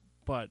Kart.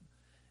 But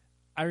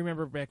I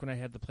remember back when I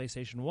had the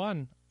PlayStation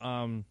 1.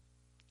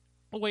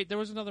 Oh wait, there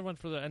was another one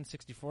for the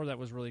N64 that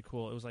was really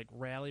cool. It was like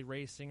rally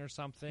racing or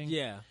something.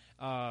 Yeah,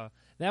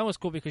 that was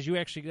cool because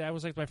that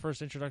was like my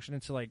first introduction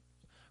into like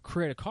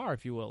create a car,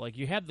 if you will. Like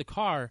you had the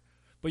car,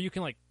 but you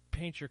can like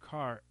paint your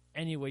car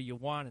any way you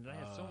wanted. And I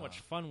had so much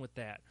fun with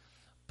that.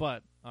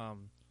 But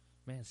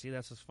man, see,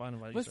 that's just fun.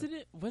 Wasn't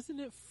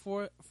it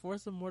for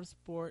Forza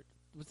Motorsport?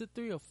 Was it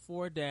 3 or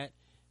 4 that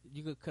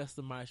you could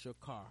customize your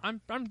car? I'm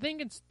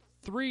thinking it's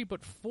 3,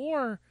 but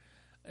 4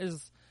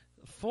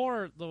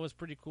 though was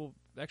pretty cool.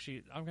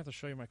 Actually, I'm going to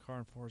show you my car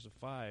in Forza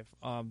 5.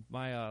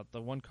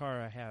 The one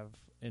car I have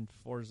in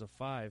Forza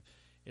 5,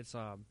 it's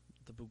the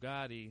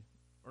Bugatti,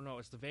 or no,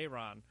 it's the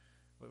Veyron.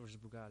 What was the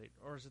Bugatti?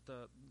 Or is it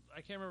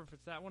I can't remember if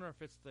it's that one or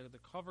if it's the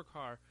cover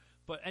car.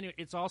 But anyway,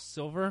 it's all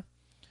silver,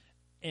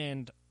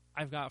 and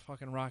I've got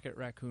fucking Rocket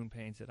Raccoon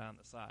painted on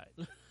the side.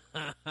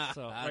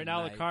 So right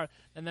now the car,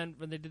 and then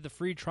when they did the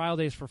free trial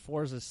days for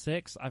Forza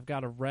 6, I've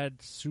got a red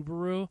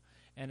Subaru,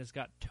 and it's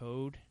got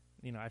Toad.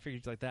 I figured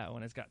you'd like that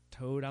one. It's got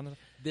Toad on the.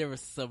 There were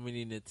so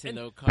many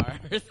Nintendo cars.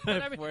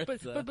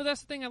 But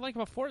that's the thing I like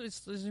about Forza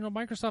is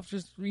Microsoft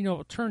just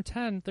turn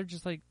 10. They're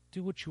just like,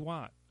 do what you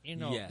want.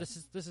 This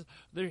is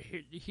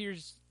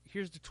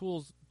here's the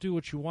tools. Do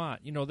what you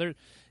want. They're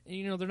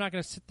not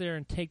going to sit there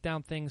and take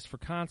down things for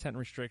content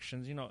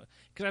restrictions.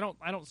 Because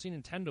I don't see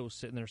Nintendo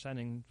sitting there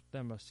sending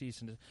them a cease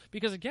and desist.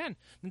 Because again,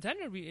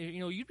 Nintendo would be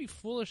you'd be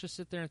foolish to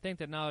sit there and think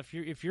that now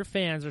if your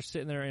fans are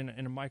sitting there in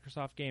a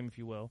Microsoft game, if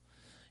you will,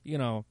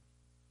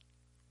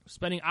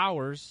 spending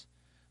hours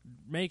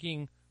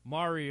making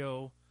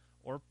Mario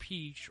or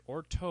Peach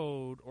or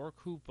Toad or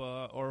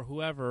Koopa or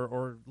whoever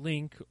or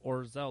Link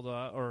or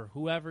Zelda or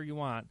whoever you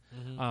want.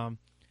 Mm-hmm.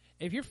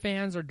 If your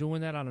fans are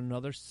doing that on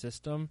another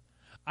system,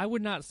 I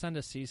would not send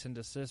a cease and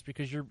desist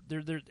because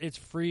it's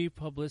free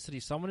publicity.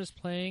 Someone is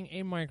playing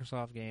a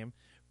Microsoft game,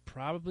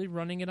 probably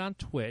running it on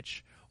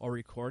Twitch or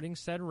recording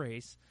said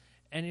race,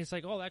 and it's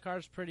like, oh, that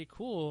card's pretty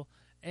cool.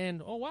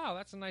 And, oh, wow,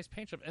 that's a nice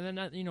paint job. And then,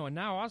 and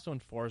now also in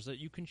Forza,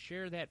 you can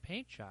share that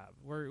paint job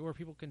where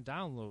people can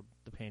download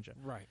the paint job.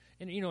 Right.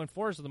 And, in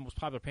Forza, the most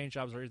popular paint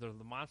jobs are either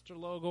the Monster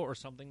logo or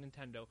something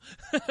Nintendo.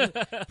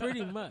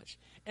 Pretty much.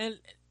 And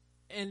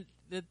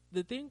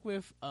the thing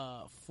with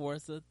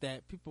Forza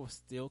that people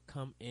still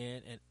come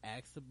in and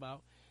ask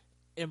about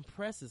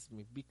impresses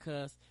me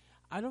because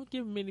I don't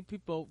give many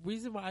people.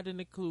 Reason why I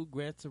didn't include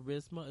Gran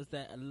Turismo is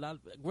that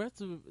Gran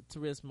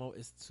Turismo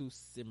is too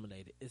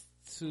simulated. It's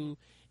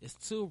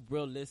too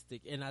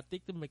realistic, and I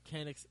think the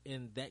mechanics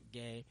in that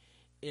game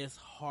is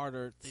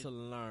harder to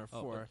learn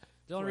for.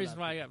 The only reason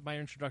why I got my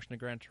introduction to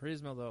Gran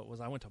Turismo though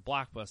was I went to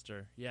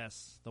Blockbuster.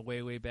 Yes, the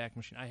way back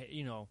machine.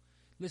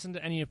 Listen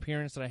to any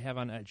appearance that I have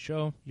on Ed's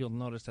show. You'll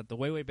notice that the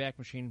way back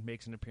machine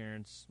makes an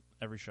appearance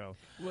every show.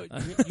 Well,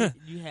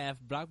 you have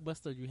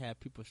Blockbuster. You have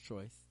People's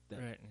Choice.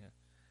 Right. Yeah.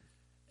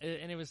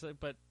 And it was like,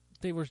 but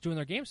they were doing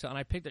their game sale, and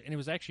I picked it, and it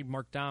was actually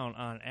marked down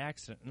on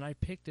accident, and I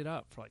picked it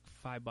up for like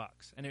 $5,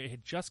 and it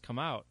had just come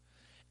out.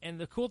 And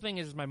the cool thing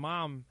is my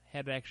mom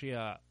had actually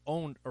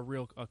owned a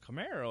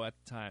Camaro at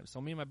the time,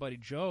 so me and my buddy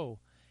Joe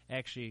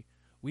actually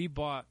we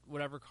bought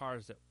whatever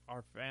cars that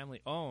our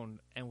family owned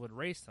and would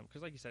race them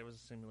because, like you said, it was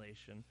a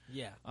simulation.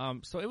 Yeah.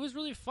 So it was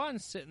really fun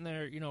sitting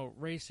there,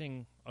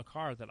 racing a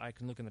car that I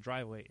can look in the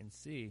driveway and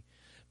see.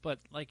 But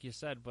like you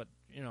said,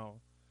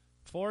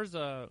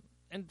 Forza.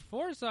 And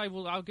Forza,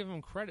 I'll give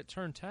them credit.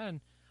 Turn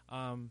 10,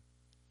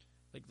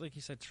 like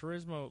you said,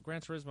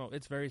 Gran Turismo,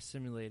 it's very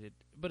simulated.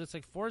 But it's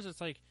like Forza,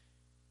 it's like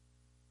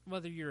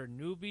whether you're a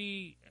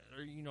newbie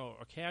or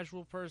a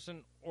casual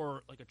person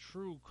or like a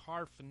true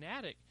car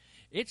fanatic,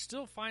 it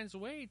still finds a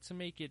way to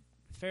make it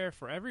fair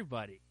for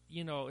everybody.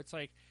 It's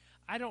like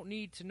I don't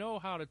need to know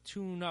how to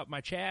tune up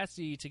my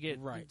chassis to get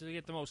Right. to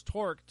get the most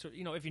torque. To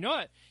if you know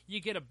it, you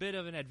get a bit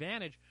of an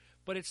advantage.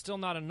 But it's still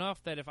not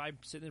enough that if I'm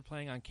sitting there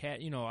playing on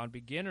on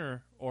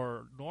beginner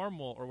or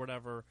normal or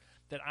whatever,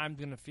 that I'm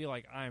gonna feel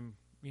like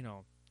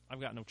I've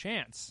got no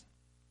chance.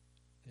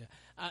 Yeah,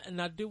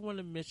 and I do want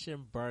to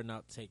mention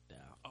Burnout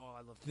Takedown. Oh,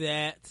 I love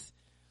That.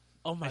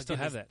 Oh my I still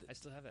goodness. have that. I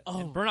still have that. Oh.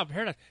 And Burnout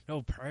Paradise.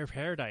 No,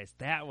 Paradise.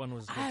 That one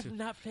was I good have too.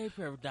 not played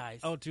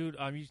Paradise. Oh, dude,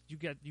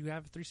 you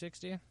have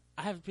 360?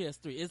 I have a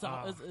PS3.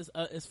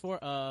 It's for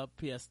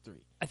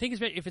PS3. I think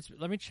it's if it's.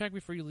 Let me check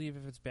before you leave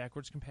if it's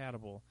backwards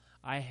compatible.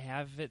 I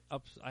have it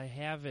up. I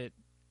have it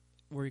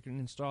where you can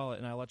install it,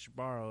 and I'll let you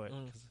borrow it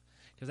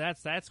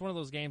because that's one of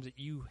those games that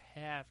you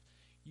have.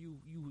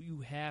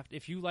 You have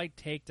if you like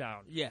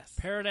Takedown. Yes.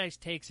 Paradise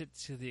takes it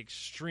to the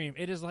extreme.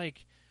 It is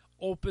like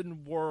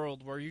open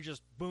world where you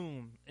just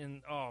boom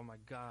and oh my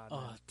god.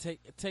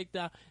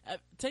 Takedown.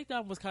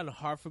 Takedown was kind of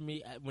hard for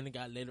me when it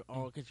got later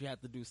on because you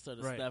had to do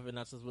certain Right. stuff, and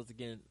I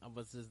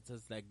was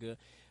just that good.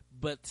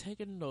 But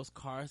taking those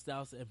cars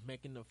down and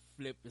making them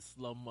flip in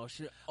slow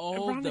motion,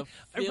 the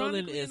feeling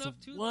ironically is enough,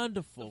 too,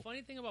 wonderful. The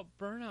funny thing about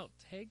Burnout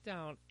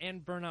Takedown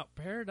and Burnout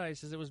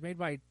Paradise is it was made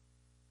by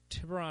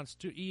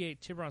EA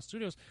Tiburon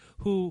Studios,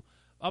 who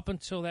up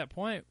until that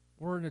point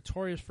were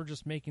notorious for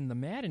just making the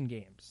Madden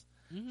games.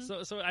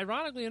 Mm-hmm. So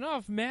ironically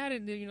enough,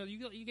 Madden,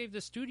 you gave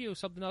the studio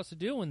something else to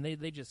do, and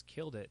they just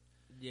killed it.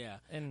 Yeah,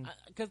 and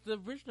because the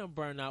original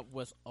Burnout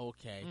was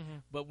okay, Mm-hmm.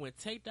 but when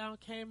Takedown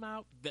came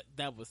out,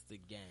 that was the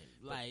game.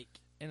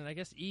 And I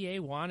guess EA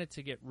wanted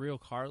to get real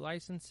car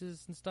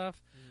licenses and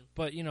stuff,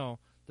 but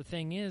the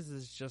thing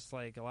is just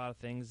like a lot of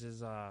things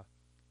is the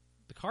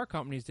car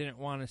companies didn't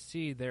want to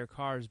see their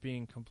cars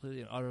being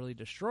completely and utterly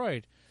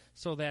destroyed,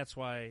 so that's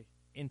why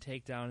in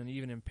Takedown and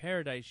even in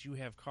Paradise you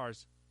have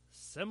cars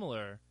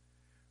similar,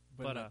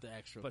 but not the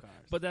actual cars.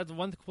 But that's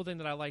one cool thing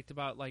that I liked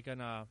about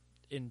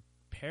in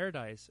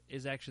Paradise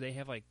is actually they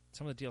have like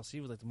some of the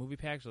DLC with like the movie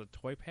packs or the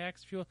toy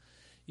packs. If you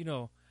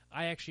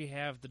I actually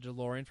have the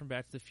DeLorean from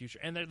Back to the Future,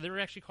 and they're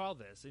actually called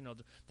this.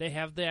 They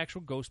have the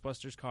actual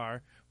Ghostbusters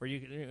car where you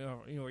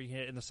where you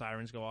hit it and the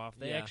sirens go off.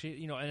 They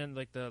actually and then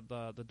like the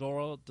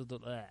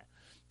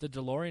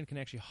DeLorean can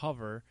actually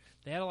hover.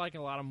 They had like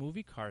a lot of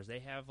movie cars. They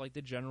have like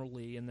the General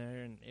Lee in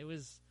there, and it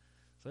was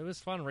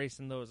fun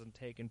racing those and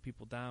taking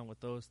people down with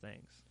those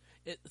things.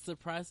 It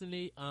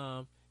surprisingly,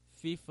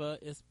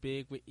 FIFA is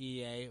big with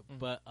EA,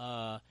 but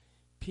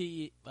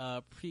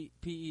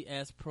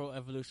PES Pro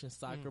Evolution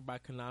Soccer by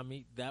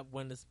Konami, that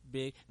one is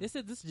big. They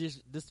said this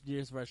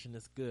year's version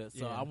is good,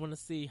 so I want to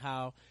see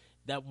how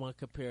that one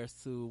compares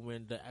to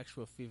when the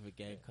actual FIFA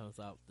game comes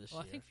out this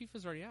year. I think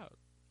FIFA's already out.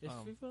 Is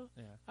FIFA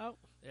out?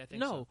 Yeah, I think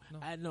no, so.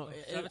 I know.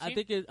 Oh, I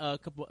think it's a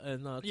couple. 2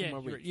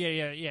 more weeks.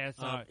 Yeah. It's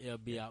it'll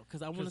be out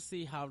because I want to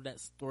see how that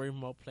story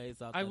mode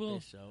plays out. They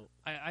showed.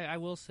 I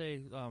will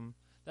say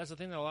that's the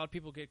thing that a lot of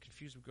people get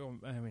confused with.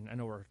 I mean, I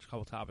know we're a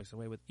couple topics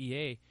away with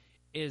EA.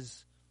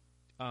 Is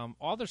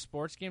all their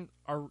sports games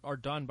are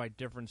done by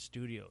different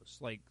studios.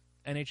 Like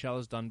NHL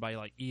is done by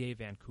like EA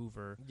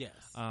Vancouver. Yes.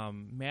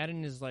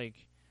 Madden is like,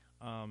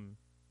 I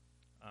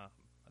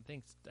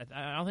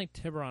don't think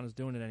Tiburon is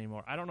doing it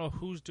anymore. I don't know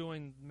who's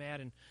doing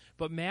Madden,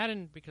 but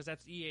Madden, because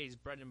that's EA's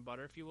bread and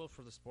butter, if you will,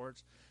 for the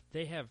sports.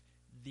 They have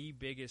the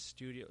biggest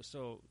studio.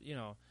 So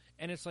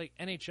and it's like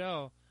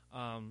NHL.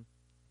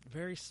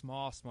 Very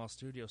small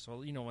studio. So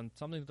when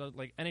something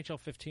like NHL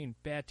 15,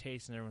 bad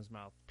taste in everyone's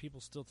mouth.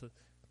 People still to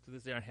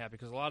this day aren't happy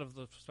because a lot of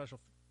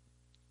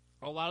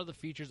the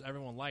features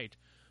everyone liked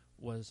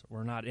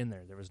were not in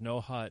there. There was no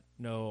HUT,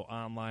 no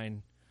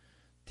online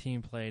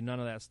team play, none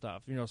of that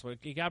stuff. So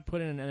it got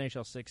put in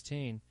NHL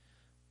 16,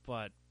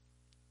 but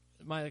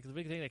the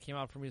big thing that came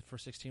out for me for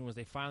 16 was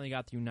they finally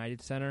got the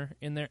United Center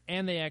in there,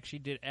 and they actually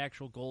did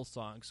actual goal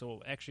songs.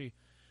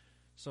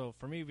 So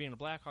for me being a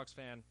Blackhawks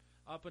fan,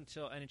 up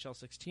until NHL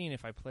 16,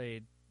 if I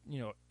played,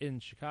 in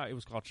Chicago, it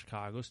was called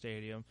Chicago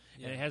Stadium,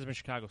 and it hasn't been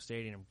Chicago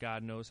Stadium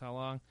God knows how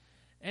long.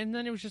 And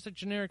then it was just a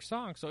generic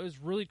song, so it was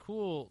really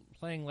cool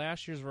playing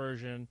last year's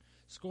version,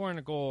 scoring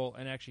a goal,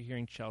 and actually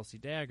hearing Chelsea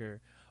Dagger.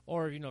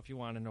 Or if you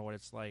want to know what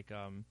it's like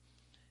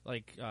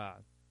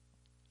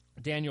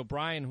Daniel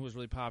Bryan, who was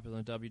really popular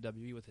in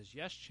WWE with his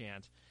Yes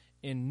chant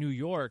in New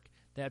York,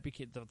 that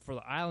became for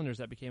the Islanders.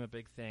 That became a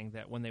big thing.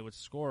 That when they would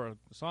score a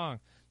song,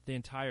 the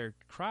entire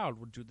crowd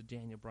would do the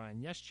Daniel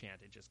Bryan Yes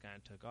chant. It just kind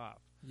of took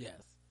off.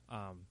 Yes.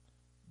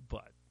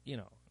 But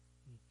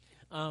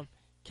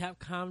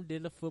Capcom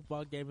did a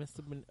football game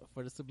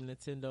for the Super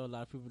Nintendo. A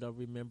lot of people don't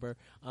remember.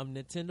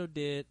 Nintendo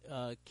did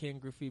Ken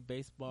Griffey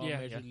Baseball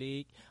Major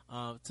League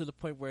to the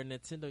point where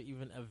Nintendo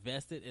even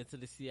invested into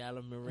the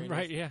Seattle Mariners.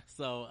 Right, yeah.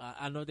 So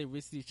I know they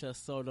recently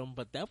just sold them,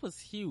 but that was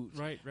huge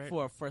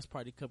for a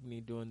first-party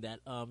company doing that.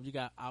 You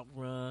got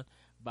Outrun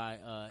by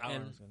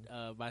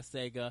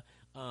Sega,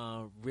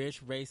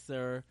 Ridge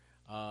Racer.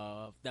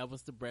 That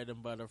was the bread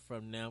and butter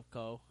from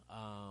Namco.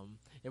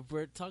 If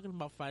we're talking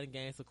about fighting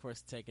games, of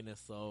course, Tekken and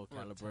Soul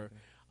Calibur,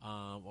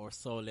 or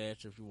Soul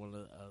Edge, if you want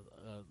to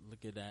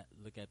look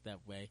at that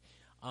way.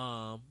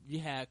 You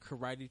had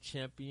Karate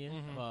Champion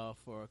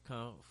for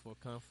Kung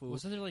Fu.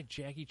 Wasn't there like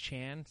Jackie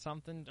Chan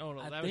something? Oh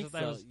no, I that think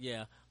was so.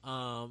 Yeah.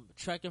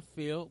 Track and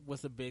Field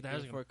was a big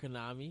thing for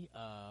Konami.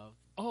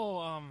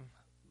 What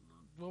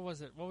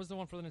was it? What was the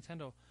one for the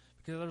Nintendo?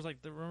 Because there was like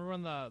remember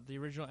when the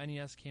original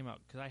NES came out?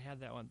 Because I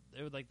had that one.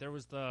 It was like there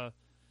was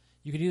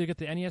you could either get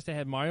the NES that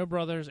had Mario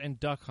Brothers and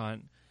Duck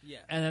Hunt.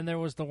 Yeah. And then there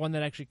was the one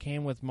that actually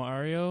came with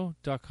Mario,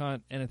 Duck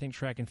Hunt, and I think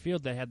Track and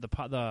Field that had the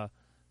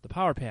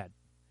Power Pad.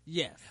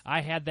 Yes.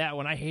 I had that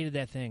one. I hated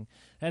that thing.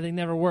 That thing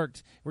never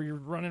worked. Where you're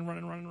running,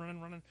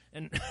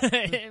 and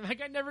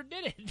like I never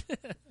did it.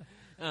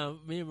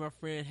 Me and my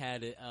friend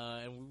had it,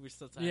 and we were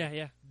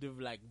sometimes do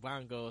like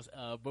bongos,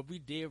 but we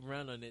did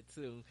run on it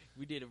too.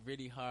 We did it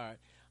really hard.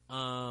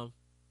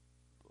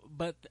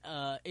 But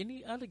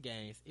any other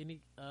games? Any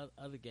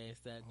other games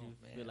that you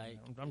feel like?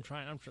 I'm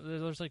trying.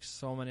 There's like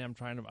so many. I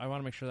want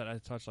to make sure that I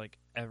touch like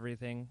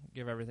everything,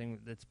 give everything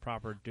its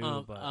proper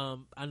due. But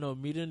I know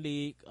Mutant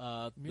League.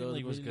 Mutant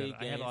League was good.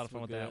 I had a lot of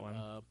fun with that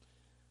one.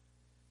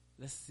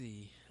 Let's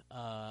see.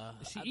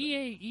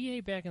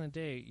 EA back in the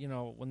day,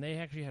 when they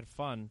actually had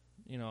fun,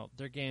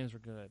 their games were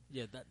good.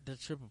 Yeah, the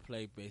triple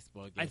play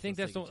baseball game. I think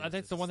that's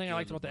the one thing I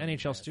liked about the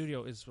NHL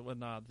Studio is when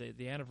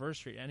the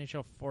anniversary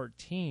NHL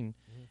 14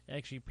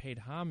 actually paid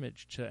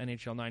homage to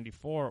NHL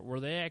 94, where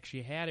they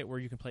actually had it where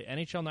you can play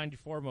NHL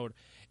 94 mode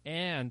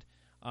and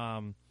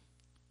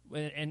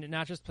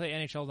not just play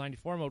NHL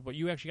 94 mode, but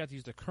you actually got to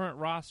use the current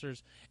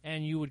rosters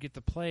and you would get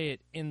to play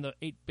it in the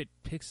 8-bit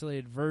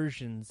pixelated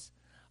versions,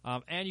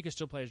 and you can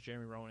still play as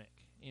Jeremy Roenick,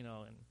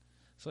 and.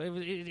 So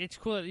it's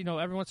cool that,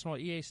 every once in a while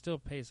EA still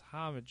pays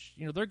homage.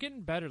 They're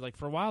getting better. Like,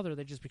 for a while there,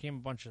 they just became a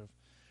bunch of,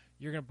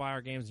 you're going to buy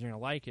our games and you're going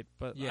to like it.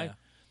 But, yeah.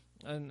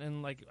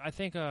 I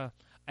think Kyle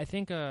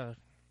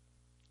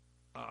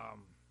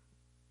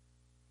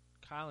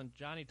and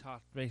Johnny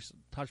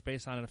touched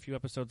base on it a few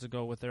episodes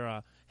ago with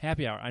their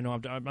happy hour. I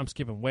know I'm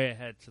skipping way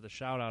ahead to the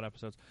shout-out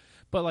episodes.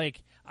 But,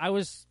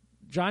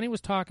 Johnny was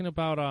talking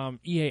about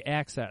EA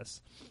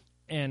Access.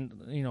 And,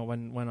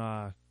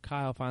 when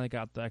Kyle finally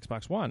got the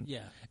Xbox One.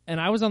 Yeah. And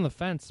I was on the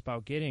fence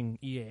about getting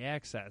EA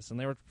Access, and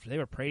they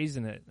were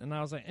praising it. And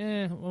I was like,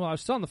 well, I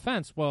was still on the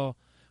fence. Well,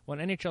 when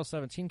NHL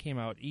 17 came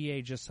out,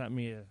 EA just sent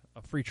me a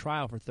free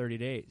trial for 30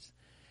 days.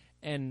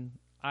 And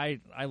I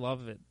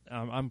love it.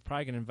 I'm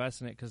probably going to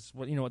invest in it because,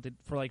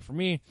 for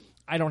me,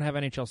 I don't have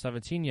NHL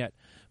 17 yet.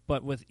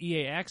 But with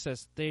EA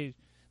Access, they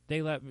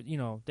let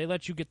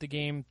you get the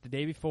game the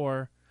day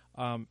before.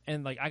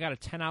 And I got a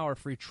 10-hour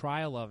free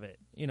trial of it,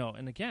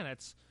 and again,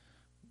 it's,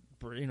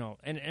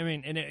 and I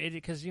mean, and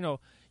because, you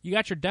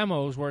got your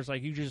demos where it's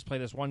like, you just play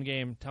this one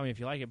game, tell me if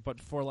you like it.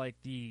 But for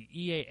the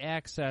EA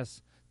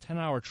Access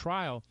 10-hour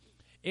trial,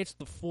 it's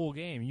the full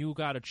game. You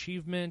got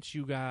achievements,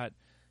 you got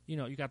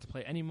to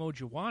play any mode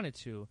you wanted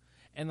to.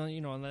 And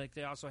then,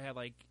 they also had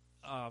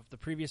the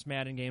previous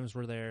Madden games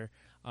were there.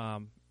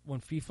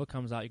 When FIFA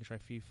comes out, you can try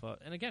FIFA.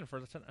 And again,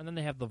 and then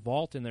they have the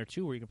Vault in there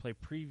too, where you can play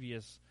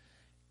previous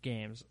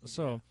games.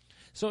 So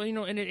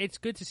and it's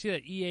good to see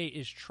that EA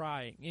is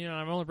trying.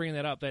 I'm only bringing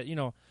that up that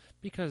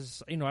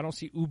because I don't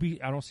see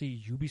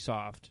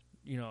Ubisoft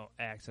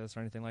access or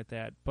anything like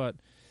that. But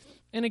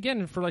and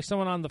again, for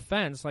someone on the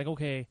fence,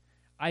 okay,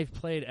 I've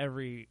played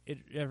every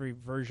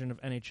version of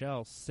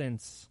NHL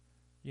since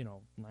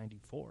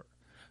 94,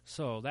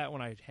 so that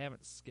one I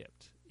haven't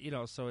skipped.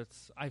 So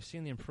I've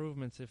seen the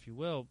improvements, if you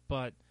will.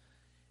 But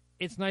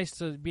it's nice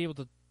to be able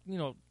to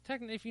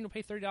technically if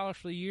pay $30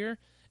 for the year.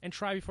 And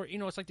try before,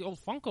 it's like the old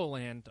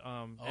FuncoLand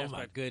aspect.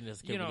 My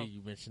goodness,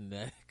 you mentioned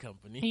that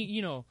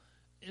company.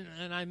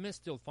 And I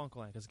missed the old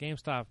FuncoLand because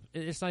GameStop,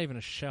 it's not even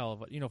a shell.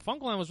 But,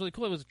 FuncoLand was really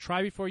cool. It was a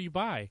try before you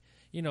buy.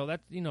 It's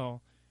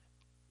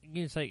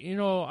like,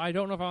 I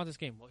don't know if I want this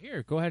game. Well,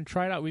 here, go ahead and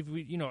try it out.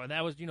 And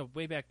that was,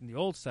 way back in the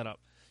old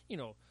setup.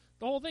 The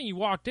whole thing, you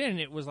walked in, and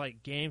it was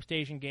like Game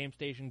Station, Game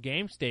Station,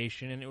 Game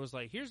Station. And it was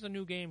like, here's the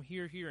new game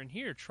here, here, and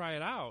here. Try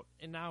it out.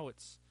 And now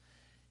it's,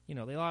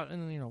 they lost,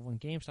 and when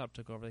GameStop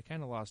took over, they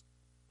kind of lost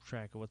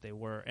track of what they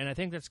were, and I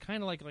think that's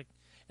kind of like, and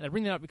I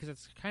bring that up because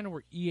it's kind of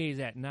where EA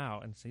is at now.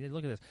 And say,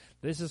 look at this.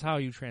 This is how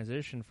you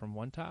transition from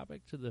one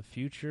topic to the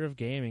future of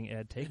gaming.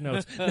 Ed, take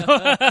notes. Oh,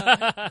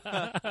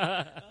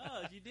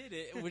 you did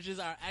it, which is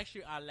our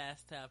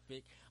last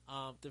topic,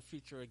 the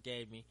future of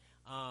gaming.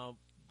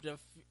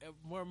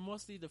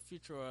 Mostly the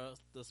future of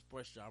the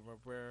sports genre,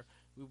 where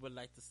we would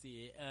like to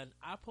see it. And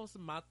I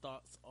posted my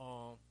thoughts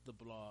on the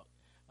blog.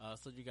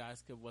 So you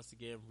guys can once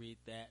again read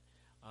that,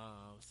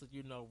 so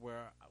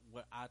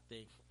what I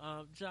think.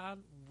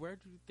 John, where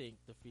do you think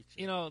the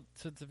future?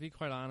 To be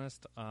quite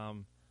honest,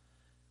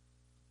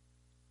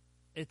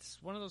 it's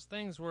one of those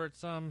things where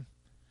it's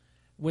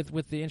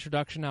with the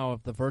introduction now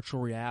of the virtual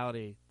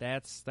reality.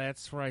 That's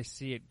where I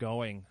see it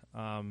going.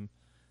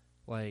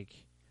 With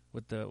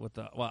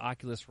the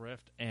Oculus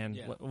Rift and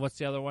what's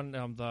the other one?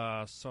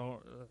 PSVR.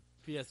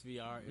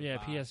 Yeah,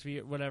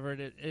 PSV, whatever it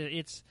is.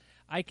 It's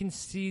I can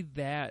see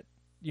that.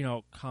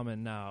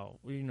 Coming now,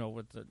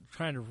 with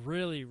trying to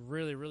really,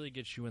 really, really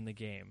get you in the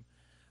game.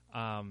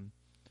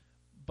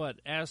 But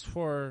as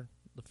for,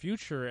 the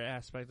future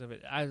aspect of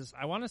it, as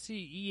I want to see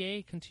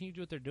EA continue to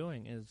do what they're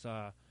doing, is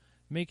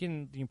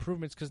making the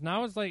improvements, because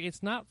now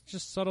it's not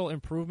just subtle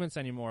improvements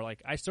anymore.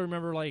 Like, I still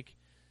remember, like,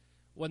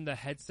 when the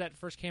headset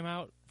first came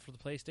out for the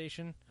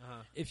PlayStation,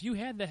 if you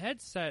had the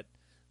headset,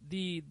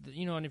 the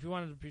and if you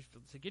wanted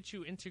to get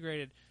you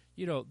integrated,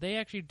 they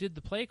actually did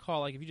the play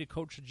call. Like, if you did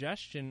coach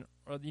suggestion,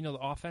 or the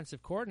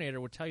offensive coordinator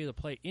would tell you the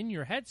play in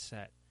your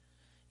headset.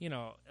 They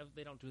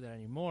don't do that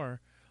anymore.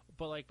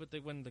 But like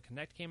when the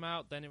Kinect came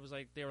out, then it was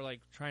like they were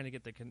like trying to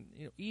get the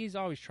EA's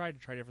always tried to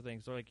try different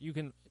things. So like, you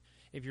can,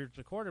 if you're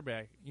the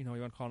quarterback, you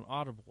want to call an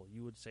audible,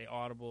 you would say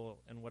audible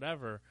and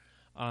whatever.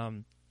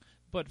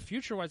 But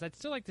future wise, I'd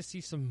still like to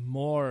see some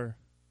more.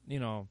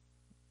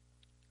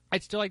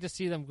 I'd still like to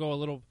see them go a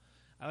little.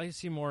 I like to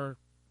see more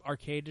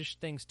arcade-ish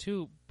things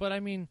too. But I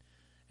mean,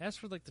 as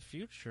for like the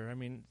future, I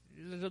mean,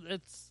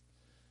 it's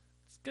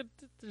good.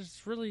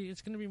 It's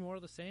going to be more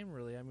of the same,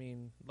 really. I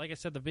mean, like I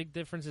said, the big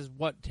difference is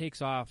what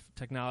takes off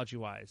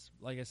technology-wise.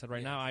 Like I said,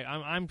 right now,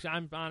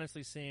 I'm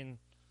honestly seeing,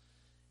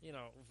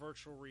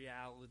 virtual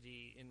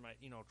reality in my,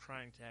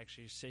 trying to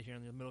actually sit here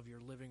in the middle of your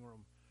living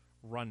room,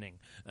 running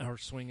or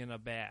swinging a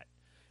bat.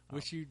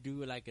 Would you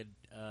do like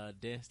a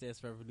Dance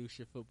Dance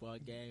Revolution football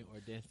game or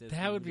Dance Dance?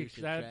 That would be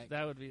track?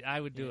 that would be. I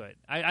would do it.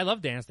 I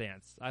love Dance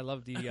Dance. I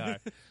love DDR,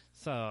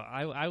 so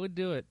I would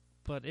do it.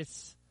 But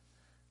it's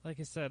like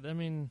I said. I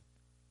mean,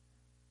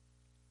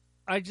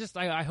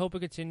 I hope it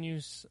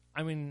continues.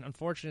 I mean,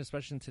 unfortunately,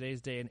 especially in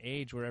today's day and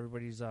age, where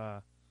everybody's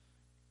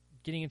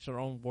getting into their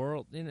own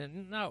world,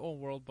 not own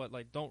world, but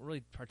like don't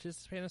really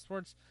participate in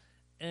sports.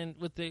 And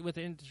with the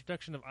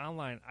introduction of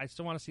online, I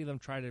still want to see them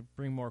try to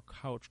bring more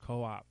couch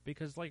co-op,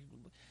 because like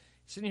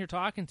sitting here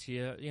talking to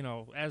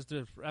you, as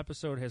the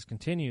episode has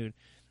continued,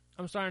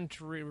 I'm starting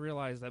to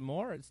realize that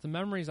more it's the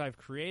memories I've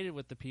created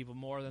with the people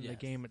more than the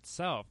game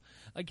itself.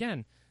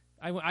 Again,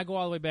 I go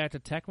all the way back to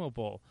Tecmo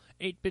Bowl,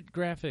 8-bit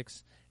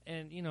graphics,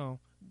 and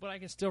but I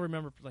can still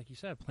remember, like you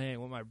said, playing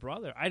with my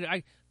brother.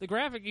 The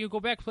graphic, you go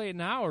back, play it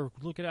now, or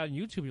look it out on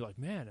YouTube. You're like,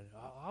 man,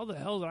 how the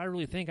hell did I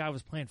really think I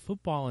was playing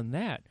football in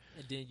that?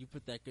 And then you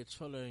put that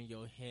controller in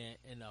your hand,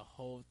 and the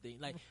whole thing,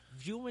 like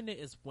viewing it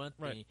is one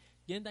thing. Right.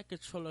 Getting that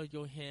controller in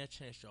your hand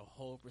changed your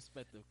whole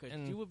perspective, because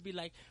you would be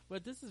like,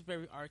 well, this is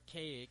very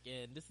archaic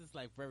and this is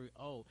like very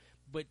old.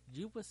 But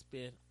you would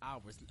spend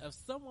hours. If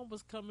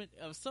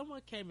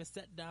someone came and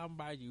sat down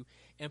by you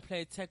and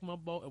played Tecmo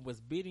Bowl and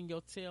was beating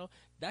your tail,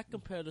 that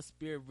competitive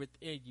spirit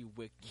within you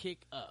would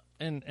kick up.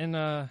 And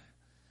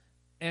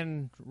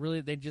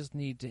really, they just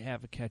need to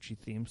have a catchy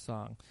theme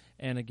song.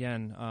 And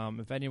again,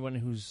 if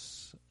anyone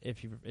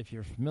if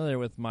you're familiar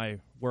with my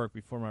work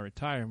before my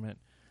retirement,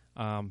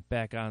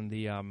 back on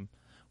the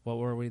what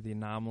were we? The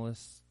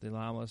anomalous,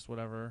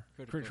 whatever.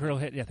 Critical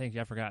hit. Yeah, thank you.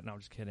 I forgot. No, I'm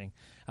just kidding.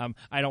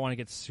 I don't want to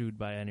get sued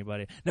by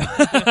anybody.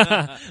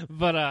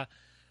 But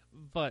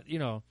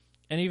and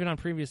even on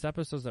previous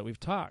episodes that we've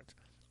talked,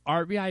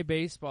 RBI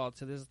Baseball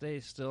to this day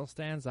still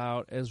stands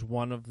out as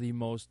one of the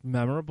most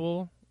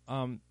memorable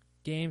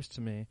games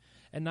to me,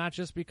 and not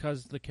just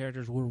because the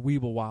characters were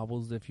weeble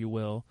wobbles, if you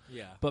will,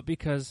 but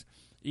because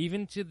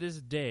even to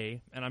this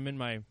day, and I'm in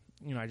my,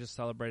 I just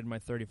celebrated my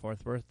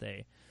 34th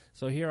birthday.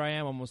 So here I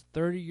am almost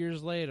 30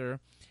 years later,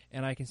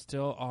 and I can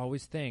still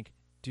always think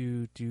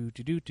do do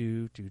do do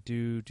do do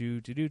do do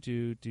do do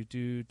do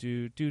do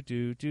do do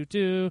do do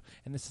do.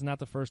 And this is not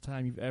the first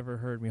time you've ever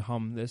heard me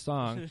hum this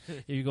song.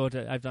 If you go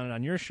to, I've done it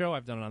on your show,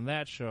 I've done it on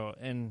that show,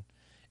 and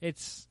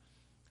it's,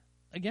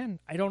 again,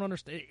 I don't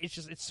understand. It's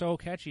just, it's so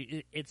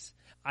catchy.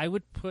 I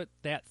would put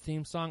that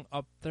theme song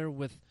up there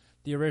with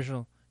the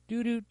original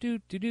do do do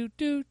do do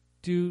do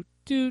do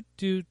do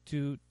do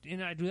do.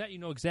 And I do that,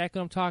 exactly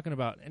what I'm talking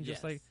about, and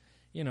just like,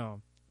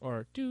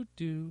 or do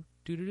do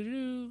do do do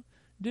do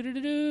do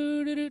do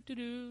do do do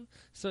do.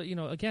 So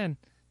again,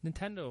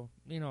 Nintendo,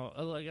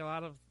 like a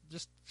lot of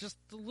just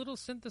the little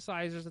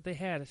synthesizers that they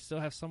had still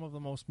have some of the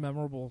most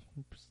memorable,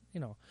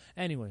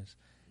 Anyways.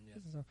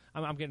 So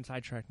I'm getting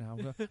sidetracked now.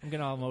 I'm getting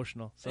all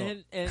emotional. So.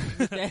 And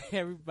with that,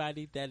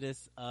 everybody, that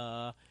is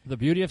the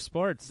beauty of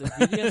sports.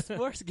 The beauty of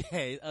sports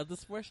games, the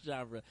sports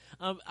genre.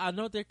 I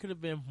know there could have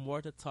been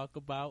more to talk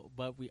about,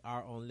 but we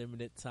are on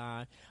limited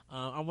time.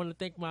 I want to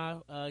thank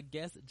my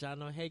guest,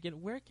 John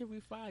O'Hagan. Where can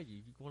we find you?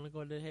 You want to go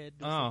ahead and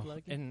do some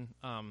plugging?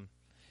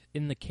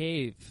 In the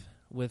cave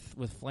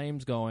with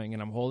flames going,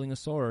 and I'm holding a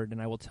sword,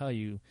 and I will tell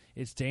you,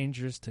 it's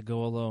dangerous to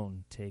go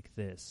alone. Take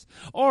this.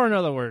 Or in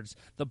other words,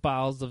 the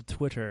bowels of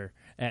Twitter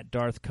at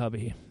Darth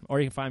Cubby.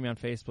 Or you can find me on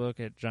Facebook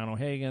at John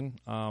O'Hagan.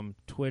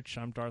 Twitch,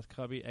 I'm Darth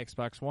Cubby.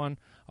 Xbox One,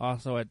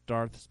 also at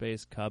Darth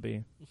Space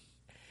Cubby.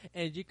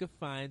 And you can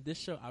find this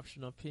show,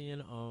 Optional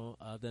Opinion, on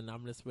the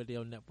Anomalous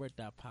Radio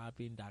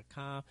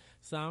Network.podbean.com,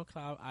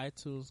 SoundCloud,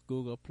 iTunes,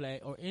 Google Play,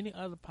 or any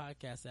other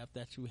podcast app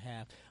that you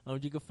have.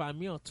 You can find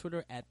me on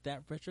Twitter at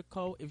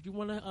ThatRichardCole. If you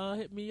want to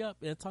hit me up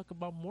and talk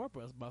about more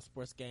about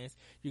sports games,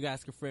 you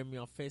guys can friend me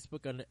on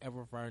Facebook under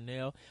Ever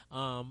Varnell.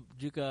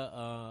 You can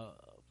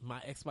my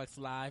Xbox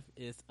Live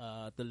is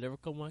the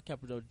Lyrical one,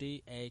 capital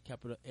D A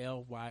capital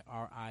L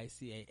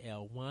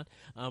YRICAL 1.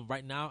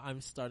 Right now,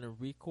 I'm starting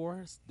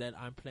Recourse that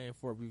I'm planning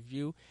for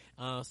review.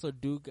 I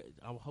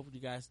hope you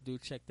guys do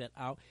check that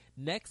out.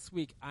 Next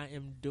week, I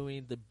am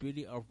doing the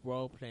beauty of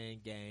role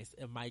playing games,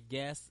 and my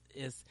guest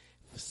is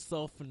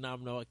so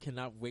phenomenal. I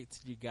cannot wait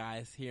till you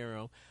guys hear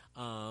him.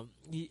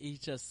 He's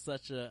just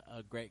such a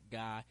great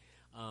guy.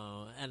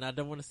 And I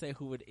don't want to say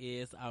who it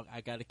is.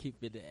 I got to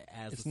keep it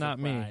as it's a not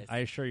me. surprise. I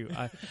assure you.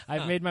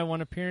 I've made my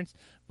one appearance,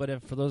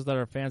 but for those that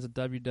are fans of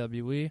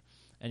WWE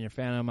and you're a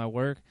fan of my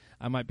work,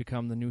 I might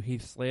become the new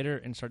Heath Slater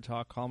and start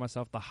calling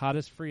myself the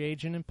hottest free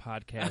agent in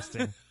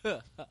podcasting.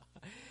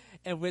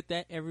 And with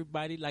that,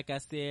 everybody, like I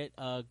said,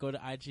 go to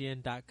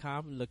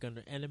IGN.com, look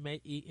under anime,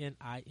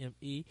 ENIME.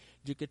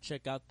 You can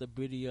check out the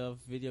beauty of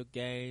video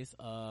games,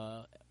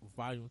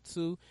 volume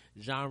 2,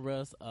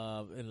 genres,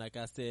 and like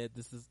I said,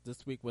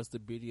 this week was the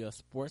beauty of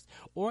sports.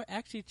 Or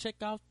actually check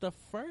out the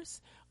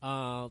first,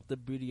 the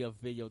beauty of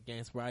video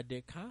games, where I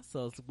did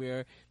consoles,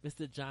 where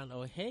Mr. John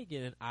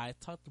O'Hagan and I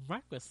talked to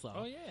Microsoft.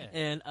 Oh yeah.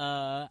 And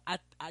I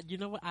you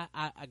know what,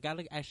 I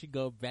gotta actually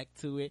go back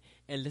to it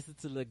and listen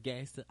to the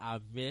games that I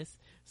missed,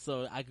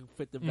 so I can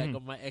put them back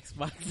on my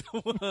Xbox.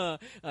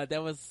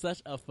 That was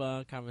such a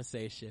fun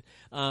conversation.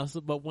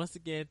 But once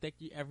again, thank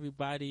you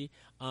everybody.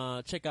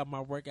 Check out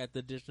my work at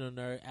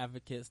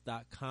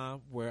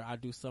thedigitalnerdadvocates.com, where I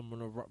do some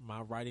of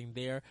my writing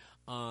there.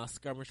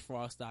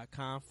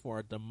 Skirmishfrogs.com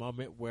for the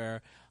moment,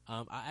 where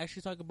I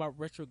actually talk about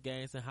retro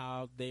games and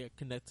how they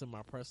connect to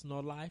my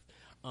personal life.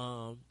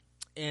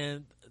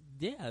 And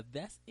yeah,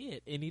 that's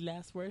it. Any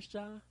last words,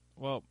 John?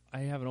 Well,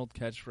 I have an old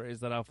catchphrase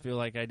that I'll feel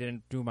like I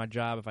didn't do my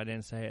job if I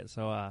didn't say it.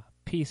 So,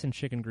 peace and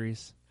chicken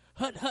grease.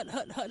 Hut, hut,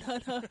 hut, hut,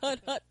 hut, hut, hut,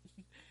 hut.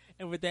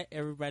 And with that,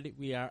 everybody,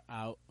 we are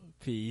out.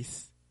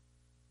 Peace.